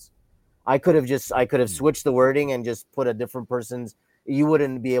these words. I could have switched the wording and just put a different person's. You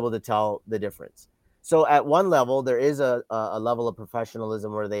wouldn't be able to tell the difference. So at one level, there is a level of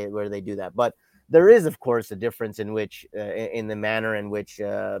professionalism where they do that, but there is, of course, a difference in which in the manner in which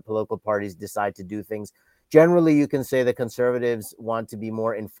political parties decide to do things. Generally, you can say the conservatives want to be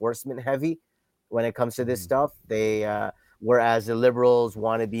more enforcement heavy when it comes to this stuff. Whereas the liberals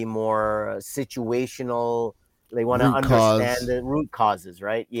want to be more situational. They want to Root understand cause. the root causes,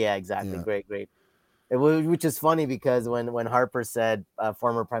 right? Yeah, exactly. Yeah, Great. Which is funny because when Harper said,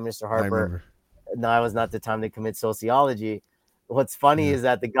 former Prime Minister I Harper, remember. now is not the time to commit sociology. What's funny Yeah. is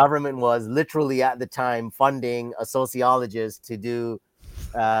that the government was literally at the time funding a sociologist to do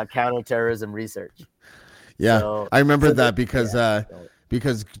counterterrorism research. Yeah, So, I remember so the, that because yeah, so,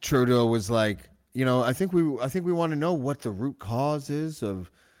 because Trudeau was like, I think we want to know what the root cause is mhm.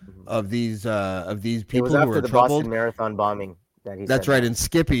 of these It was people who after are the Boston troubled. Marathon bombing that he That's said right. that. And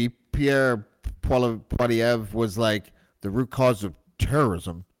Skippy Pierre Poilievre was like, the root cause of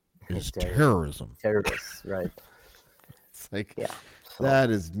terrorism is terrorism. Terrorists, right? It's like Yeah. So, that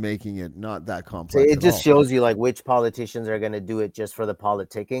is making it not that so complex it at just all. shows you like which politicians are going to do it just for the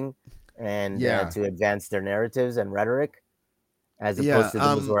politicking and Yeah, to advance their narratives and rhetoric, as yeah. opposed to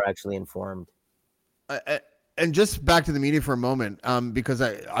those who are actually informed. And just back to the media for a moment, because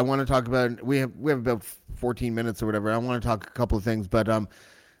I want to talk about we have about 14 minutes or whatever. I want to talk a couple of things, but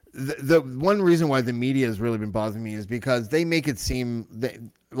the one reason why the media has really been bothering me is because they make it seem that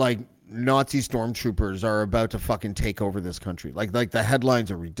like Nazi stormtroopers are about to fucking take over this country. Like the headlines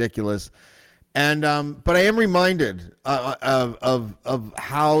are ridiculous, and but I am reminded of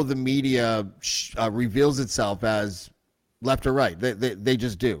how the media reveals itself as left or right. They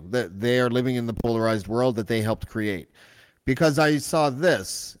just do. They are living in the polarized world that they helped create. Because I saw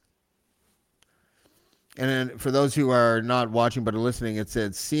this, and then for those who are not watching but are listening, it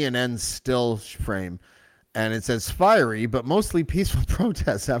said CNN still frame, and it says fiery but mostly peaceful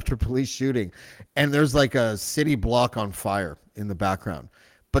protests after police shooting, and there's like a city block on fire in the background,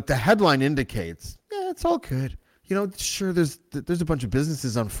 but the headline indicates, yeah, it's all good. Sure, there's a bunch of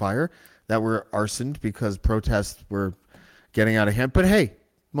businesses on fire that were arsoned because protests were getting out of hand, but hey,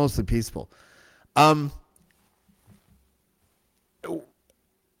 mostly peaceful. Um,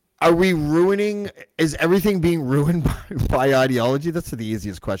 are we ruining? Is everything being ruined by ideology? That's the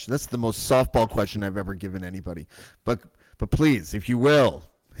easiest question. That's the most softball question I've ever given anybody. But please, if you will,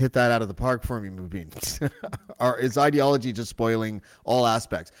 hit that out of the park for me, Mubin. Is ideology just spoiling all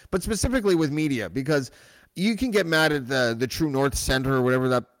aspects? But specifically with media, because you can get mad at the True North Center or whatever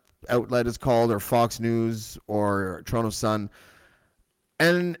that outlet is called, or Fox News or Toronto Sun.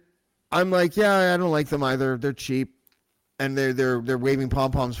 And I'm like, yeah, I don't like them either. They're cheap, and they're waving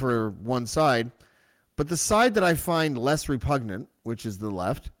pom poms for one side. But the side that I find less repugnant, which is the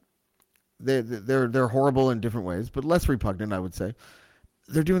left, they're horrible in different ways, but less repugnant, I would say.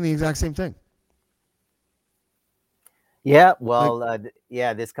 They're doing the exact same thing. Yeah, well,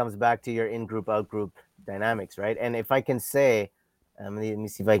 this comes back to your in-group, out-group dynamics, right? And if I can say, let me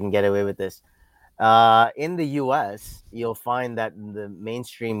see if I can get away with this. In the U.S., you'll find that the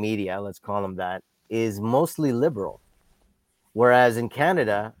mainstream media, let's call them that, is mostly liberal, whereas in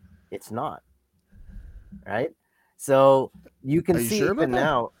Canada, it's not, right? So you can Are you see sure about even that?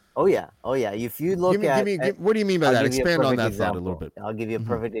 now. Oh yeah. If you look What do you mean by I'll that? give you a Expand on perfect that thought a little example. bit. I'll give you a Mm-hmm.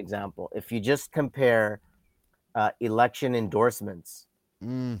 perfect example. If you just compare election endorsements.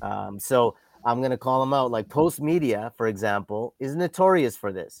 So I'm going to call them out. Like Post Media, for example, is notorious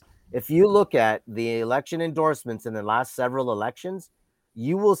for this. If you look at the election endorsements in the last several elections,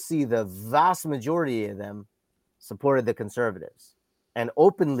 you will see the vast majority of them supported the Conservatives, and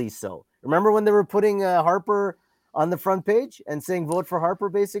openly so. Remember when they were putting Harper on the front page and saying vote for Harper?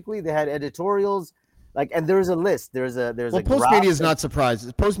 Basically, they had editorials and there's a list. There's a Postmedia is not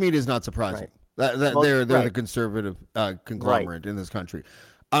surprising. Postmedia is not surprising. Right. They're the conservative conglomerate in this country.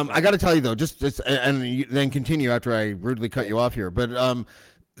 I got to tell you though, and then continue after I rudely cut you off here. But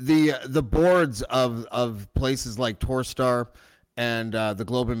the boards of places like Torstar and the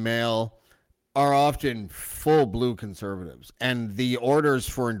Globe and Mail are often full blue conservatives, and the orders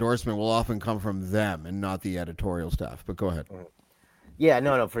for endorsement will often come from them and not the editorial staff. But go ahead. Yeah,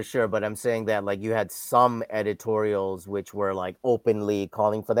 no, for sure. But I'm saying that you had some editorials which were openly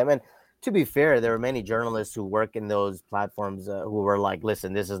calling for them. And to be fair, there are many journalists who work in those platforms who were like,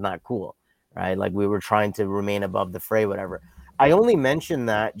 listen, this is not cool, right? We were trying to remain above the fray, whatever. I only mention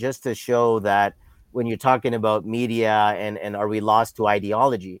that just to show that when you're talking about media and are we lost to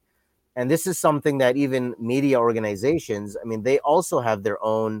ideology, and this is something that even media organizations, I mean, they also have their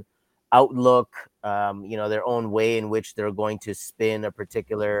own outlook, their own way in which they're going to spin a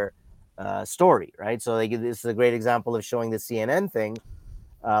particular story, right? So this is a great example of showing the CNN thing,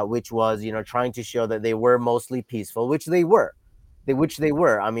 which was, trying to show that they were mostly peaceful, which they were.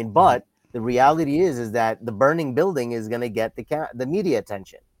 I mean, but the reality is that the burning building is going to get the media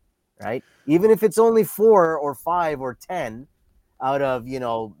attention, right? Even if it's only 4 or 5 or 10 out of,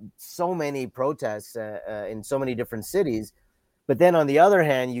 so many protests in so many different cities. But then on the other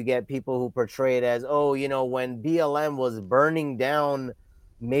hand, you get people who portray it as, when BLM was burning down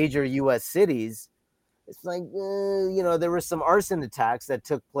major U.S. cities, it's there were some arson attacks that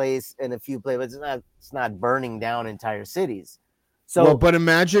took place in a few places, but it's not burning down entire cities. So, but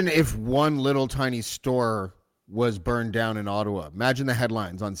imagine if one little tiny store was burned down in Ottawa. Imagine the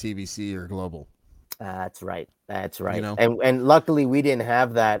headlines on CBC or Global. That's right. And luckily we didn't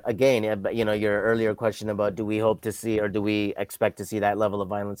have that. Again, your earlier question about do we hope to see or do we expect to see that level of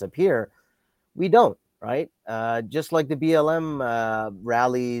violence up here? We don't, right? Just like the BLM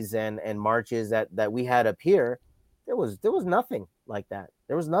rallies and marches that we had up here, there was nothing like that.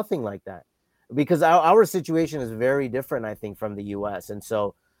 There was nothing like that because our situation is very different, I think, from the U.S. And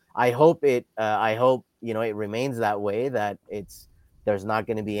so I hope it remains that way, that there's not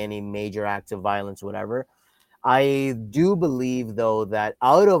going to be any major acts of violence, whatever. I do believe, though, that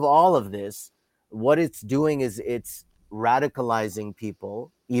out of all of this, what it's doing is it's radicalizing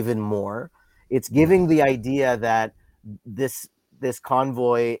people even more. It's giving the idea that this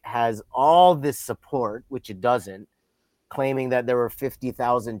convoy has all this support, which it doesn't, claiming that there were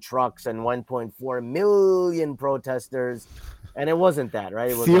 50,000 trucks and 1.4 million protesters. And it wasn't that,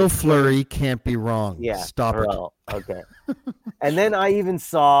 right? It was Phil Fleury can't be wrong. Yeah. Stop it. Okay. And then I even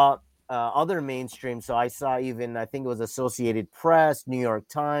saw other mainstream. So I saw I think it was Associated Press, New York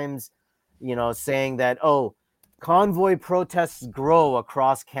Times, saying that, convoy protests grow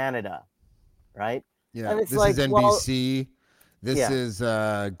across Canada, right? Yeah, and it's this is NBC. This is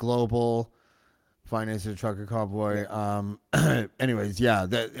Global. Finance a trucker convoy. Anyways, yeah,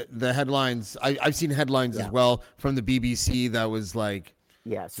 the headlines. I've seen headlines as well from the BBC that was like,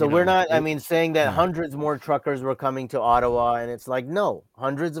 so we're not. Saying that hundreds more truckers were coming to Ottawa, and it's like, no,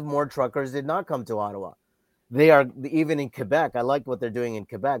 hundreds of more truckers did not come to Ottawa. They are even in Quebec. I like what they're doing in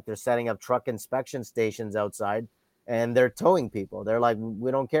Quebec. They're setting up truck inspection stations outside, and they're towing people. They're like,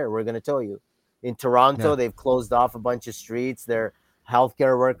 we don't care. We're going to tow you. In Toronto, they've closed off a bunch of streets.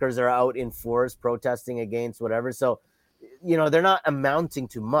 Healthcare workers are out in force protesting against whatever. So, they're not amounting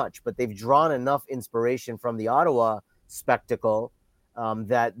to much, but they've drawn enough inspiration from the Ottawa spectacle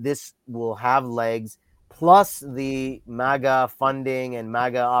that this will have legs, plus the MAGA funding and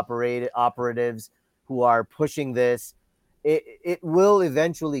MAGA operatives who are pushing this. It will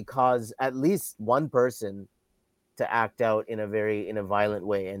eventually cause at least one person to act out in a violent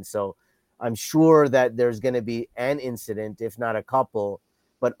way. And so I'm sure that there's going to be an incident, if not a couple,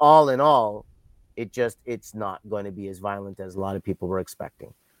 but all in all, it's not going to be as violent as a lot of people were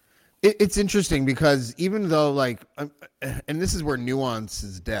expecting. It's interesting because even though and this is where nuance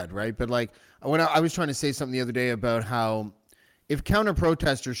is dead, right? But when I was trying to say something the other day about how if counter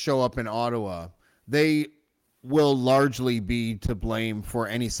protesters show up in Ottawa, they will largely be to blame for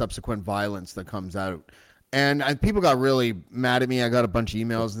any subsequent violence that comes out. And people got really mad at me. I got a bunch of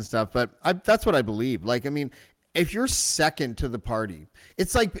emails and stuff, but that's what I believe. If you're second to the party,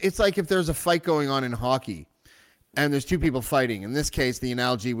 it's like if there's a fight going on in hockey and there's two people fighting. In this case, the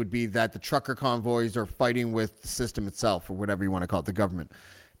analogy would be that the trucker convoys are fighting with the system itself, or whatever you want to call it, the government.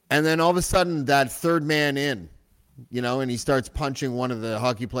 And then all of a sudden that third man in, and he starts punching one of the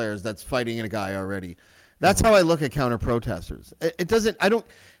hockey players that's fighting a guy already. That's how I look at counter protesters.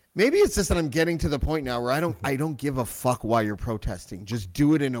 Maybe it's just that I'm getting to the point now where I don't give a fuck why you're protesting. Just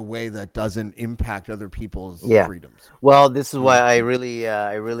do it in a way that doesn't impact other people's freedoms. Well, this is why I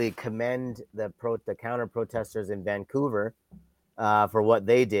really commend the counter protesters in Vancouver for what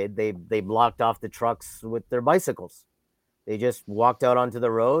they did. They blocked off the trucks with their bicycles. They just walked out onto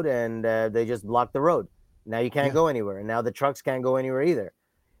the road and they just blocked the road. Now you can't go anywhere, and now the trucks can't go anywhere either.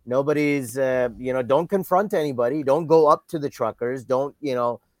 Nobody's don't confront anybody. Don't go up to the truckers. Don't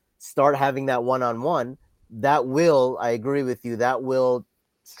start having that one-on-one. That will, I agree with you, that will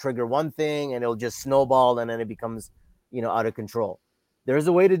trigger one thing and it'll just snowball, and then it becomes out of control. There's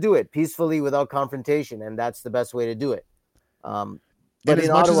a way to do it peacefully without confrontation, and that's the best way to do it. But as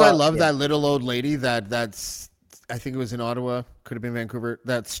much as I love that little old lady that's I think it was in Ottawa, could have been Vancouver,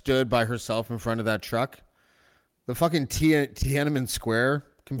 that stood by herself in front of that truck, the fucking Tiananmen Square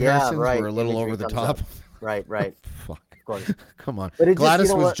comparisons were a little over the top. Right. Fuck. Of course. Come on. But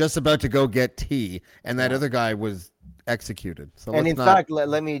Gladys was just about to go get tea, and that other guy was executed. So and in fact,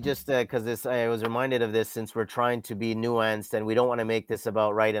 let me just, because I was reminded of this, since we're trying to be nuanced and we don't want to make this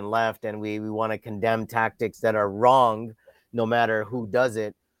about right and left, and we want to condemn tactics that are wrong, no matter who does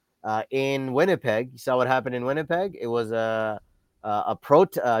it. In Winnipeg, you saw what happened in Winnipeg? It was a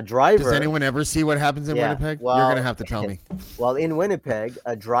driver. Does anyone ever see what happens in Winnipeg? Well, you're gonna have to tell me. Well, in Winnipeg,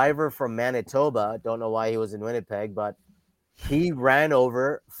 a driver from Manitoba, don't know why he was in Winnipeg, but he ran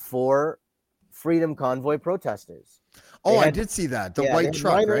over 4 Freedom Convoy protesters. I did see that. The white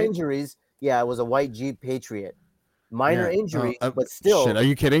truck, minor right? Injuries. Yeah, it was a white Jeep Patriot. Minor injuries, but still. Shit, are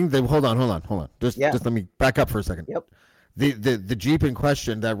you kidding? Hold on. Just let me back up for a second. Yep. The Jeep in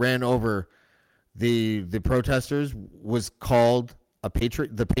question that ran over the protesters was called a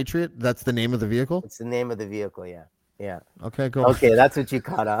Patriot. The Patriot. That's the name of the vehicle. It's the name of the vehicle. Yeah. Okay, go. Okay, that's what you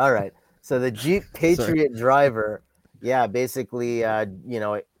caught. All right. So the Jeep Patriot driver, basically,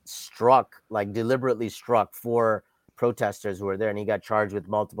 deliberately struck 4 protesters who were there, and he got charged with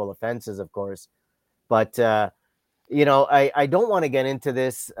multiple offenses, of course. But I don't want to get into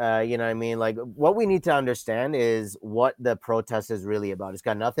this. Like, what we need to understand is what the protest is really about. It's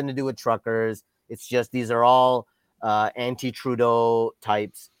got nothing to do with truckers. It's just these are all anti-Trudeau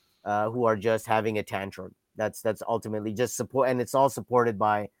types who are just having a tantrum. That's ultimately just support, and it's all supported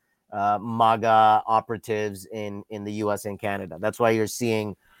by MAGA operatives in the U.S. and Canada. That's why you're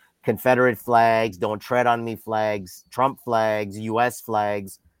seeing Confederate flags, "Don't Tread on Me" flags, Trump flags, U.S.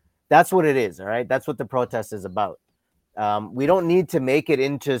 flags. That's what it is. All right, that's what the protest is about. We don't need to make it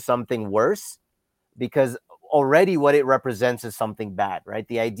into something worse, because already what it represents is something bad, right?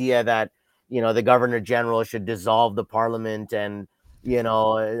 The idea that the governor general should dissolve the parliament, and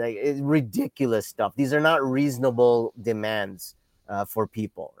it's ridiculous stuff. These are not reasonable demands for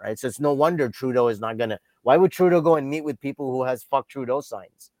people, right? So it's no wonder Trudeau is not gonna. Why would Trudeau go and meet with people who has "fuck Trudeau"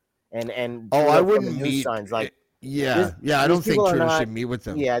 signs and I wouldn't meet signs like I don't think Trudeau should meet with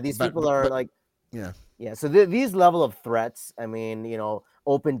them. These people are so these level of threats, I mean,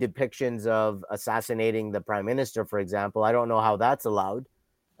 open depictions of assassinating the prime minister, for example, I don't know how that's allowed.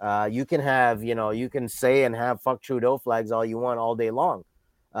 You can have, you can say and have "fuck Trudeau" flags all you want all day long,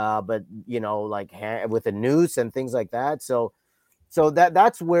 but with a noose and things like that. So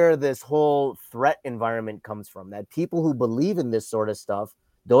that's where this whole threat environment comes from. That people who believe in this sort of stuff,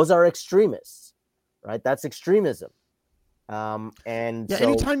 those are extremists, right? That's extremism.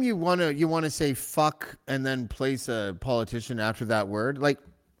 Anytime you want to say "fuck" and then place a politician after that word, like,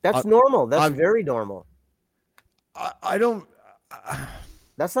 that's normal. That's very normal. I don't.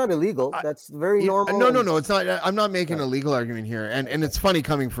 That's not illegal. That's very normal. No, it's not. I'm not making a legal argument here, and it's funny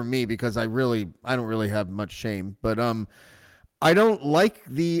coming from me because I don't really have much shame, but I don't like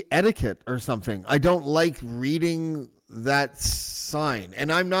the etiquette or something. I don't like reading that sign,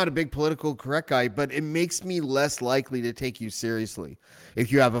 and I'm not a big political correct guy, but it makes me less likely to take you seriously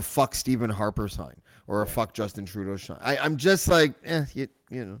if you have a "fuck Stephen Harper" sign or a "fuck Justin Trudeau" sign. I'm just like, you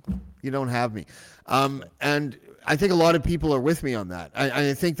don't have me, and I think a lot of people are with me on that.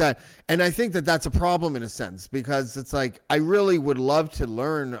 I think that that's a problem in a sense, because it's like, I really would love to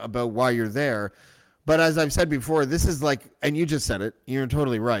learn about why you're there. But as I've said before, this is like, and you just said it, you're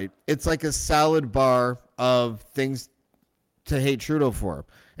totally right. It's like a salad bar of things to hate Trudeau for.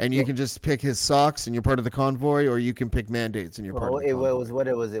 And you can just pick his socks and you're part of the convoy, or you can pick mandates and you're part of the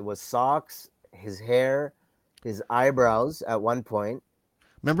convoy. It was socks, his hair, his eyebrows at one point.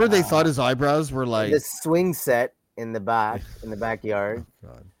 Remember they thought his eyebrows were like... the swing set in the backyard. Oh,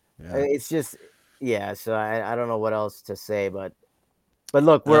 God. Yeah. It's just, so I don't know what else to say, but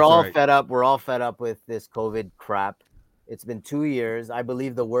look, we're all fed up. We're all fed up with this COVID crap. It's been 2 years. I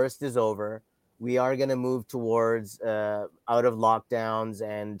believe the worst is over. we are going to move towards out of lockdowns,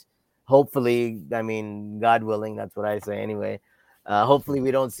 and hopefully, I mean, God willing, that's what I say anyway. Hopefully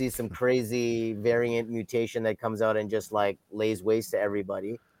we don't see some crazy variant mutation that comes out and just like lays waste to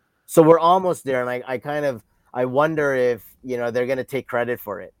everybody. So we're almost there. And I wonder if, you know, they're going to take credit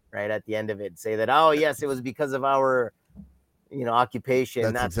for it right at the end of it, say that, oh yes, it was because of our, you know,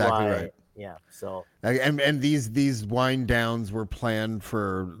 occupation. That's exactly why. right. Yeah. So and these wind downs were planned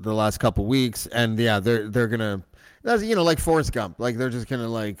for the last couple weeks, and yeah, they're gonna, that's, you know, like Forrest Gump, like they're just gonna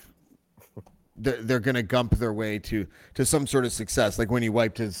like they're gonna gump their way to some sort of success, like when he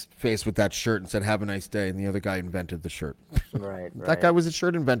wiped his face with that shirt and said "Have a nice day," and the other guy invented the shirt. right. That guy was a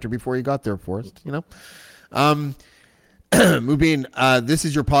shirt inventor before he got there, Forrest. You know. Mubin, this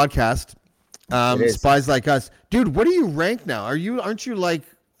is your podcast. Spies Like Us, dude. What do you rank now? Aren't you like?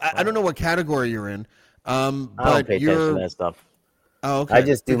 I don't know what category you're in. I don't pay attention to that stuff. Oh, okay. I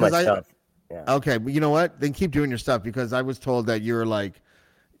just do my stuff. Yeah. Okay, but you know what? Then keep doing your stuff, because I was told that you're like,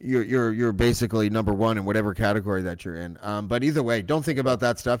 you're basically number one in whatever category that you're in. But either way, don't think about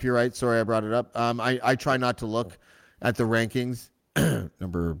that stuff. You're right. Sorry, I brought it up. I try not to look at the rankings.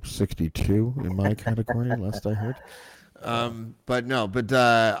 Number 62 in my category, last I heard. I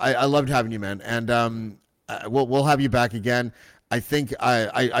loved having you, man, and we'll have you back again. I think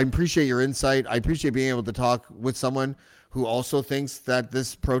I appreciate your insight. I appreciate being able to talk with someone who also thinks that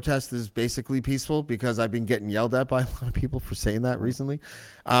this protest is basically peaceful, because I've been getting yelled at by a lot of people for saying that recently.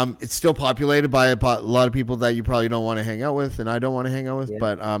 It's still populated by a lot of people that you probably don't want to hang out with, and I don't want to hang out with. Yeah.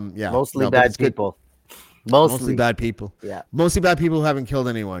 But mostly bad people. Mostly bad people. Yeah. Mostly bad people who haven't killed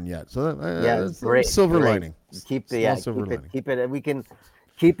anyone yet. So that's great. Silver lining. Keep it. We can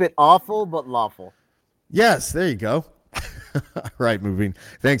keep it awful but lawful. Yes, there you go. All right, moving.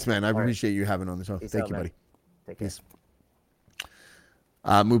 Thanks, man. I appreciate you having on the show. Thank you, buddy. Take care. Peace.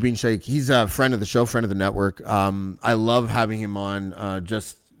 Mubin Sheikh, he's a friend of the show, friend of the network. I love having him on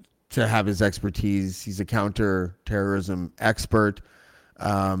just to have his expertise. He's a counter-terrorism expert.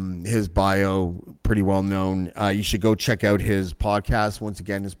 His bio, pretty well known. You should go check out his podcast. Once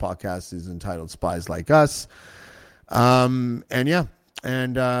again, his podcast is entitled Spies Like Us. We are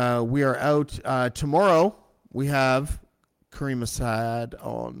out. Tomorrow, we have Kareem Assad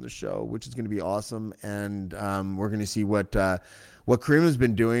on the show, which is going to be awesome. And we're going to see what Kareem has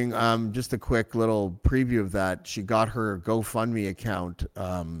been doing. Just a quick little preview of that. She got her GoFundMe account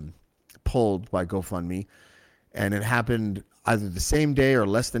pulled by GoFundMe, and it happened either the same day or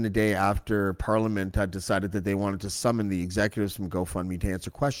less than a day after Parliament had decided that they wanted to summon the executives from GoFundMe to answer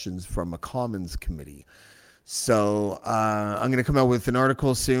questions from a Commons committee. So I'm going to come out with an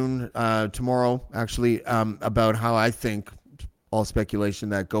article soon, tomorrow, actually, about how I think, all speculation,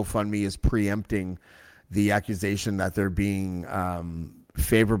 that GoFundMe is preempting the accusation that they're being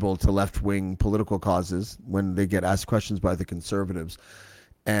favorable to left-wing political causes when they get asked questions by the conservatives,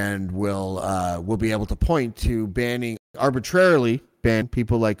 and will be able to point to arbitrarily ban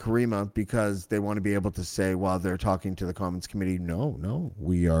people like Karima, because they want to be able to say, while they're talking to the Commons Committee, no,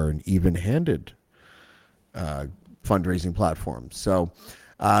 we are an even-handed fundraising platform. So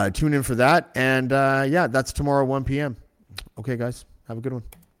tune in for that. And that's tomorrow, 1 p.m. Okay, guys, have a good one.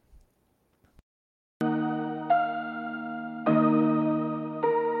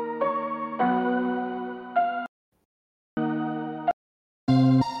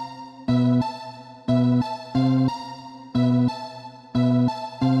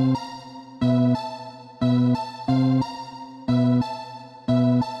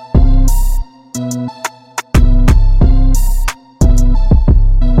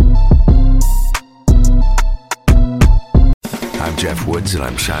 And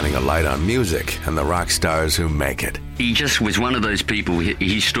I'm shining a light on music and the rock stars who make it. He just was one of those people.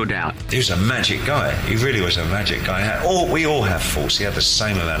 He stood out. He was a magic guy. He really was a magic guy. We all have faults. He had the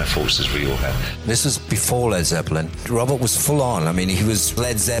same amount of faults as we all have. This was before Led Zeppelin. Robert was full on. I mean, he was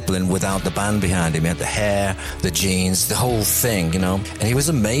Led Zeppelin without the band behind him. He had the hair, the jeans, the whole thing, and he was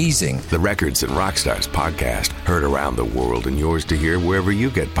amazing. The Records and Rockstars podcast, heard around the world, and yours to hear wherever you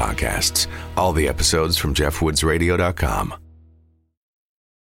get podcasts. All the episodes from JeffWoodsRadio.com.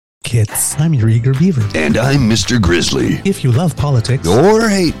 Kids, I'm your eager beaver. And I'm Mr. Grizzly. If you love politics or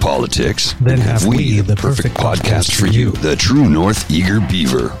hate politics, then have we the perfect podcast for you. The True North Eager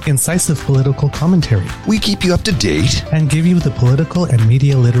Beaver. Incisive political commentary. We keep you up to date and give you the political and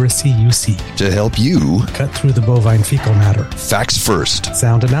media literacy you seek to help you cut through the bovine fecal matter. Facts first.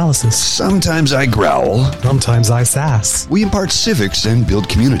 Sound analysis. Sometimes I growl. Sometimes I sass. We impart civics and build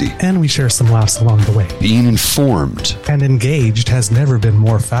community. And we share some laughs along the way. Being informed and engaged has never been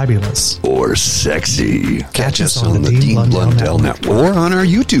more fabulous fabulous. Or sexy. Catch us on the Dean Blundell Network. Or on our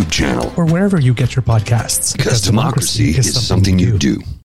YouTube channel. Or wherever you get your podcasts. Because democracy is something you do.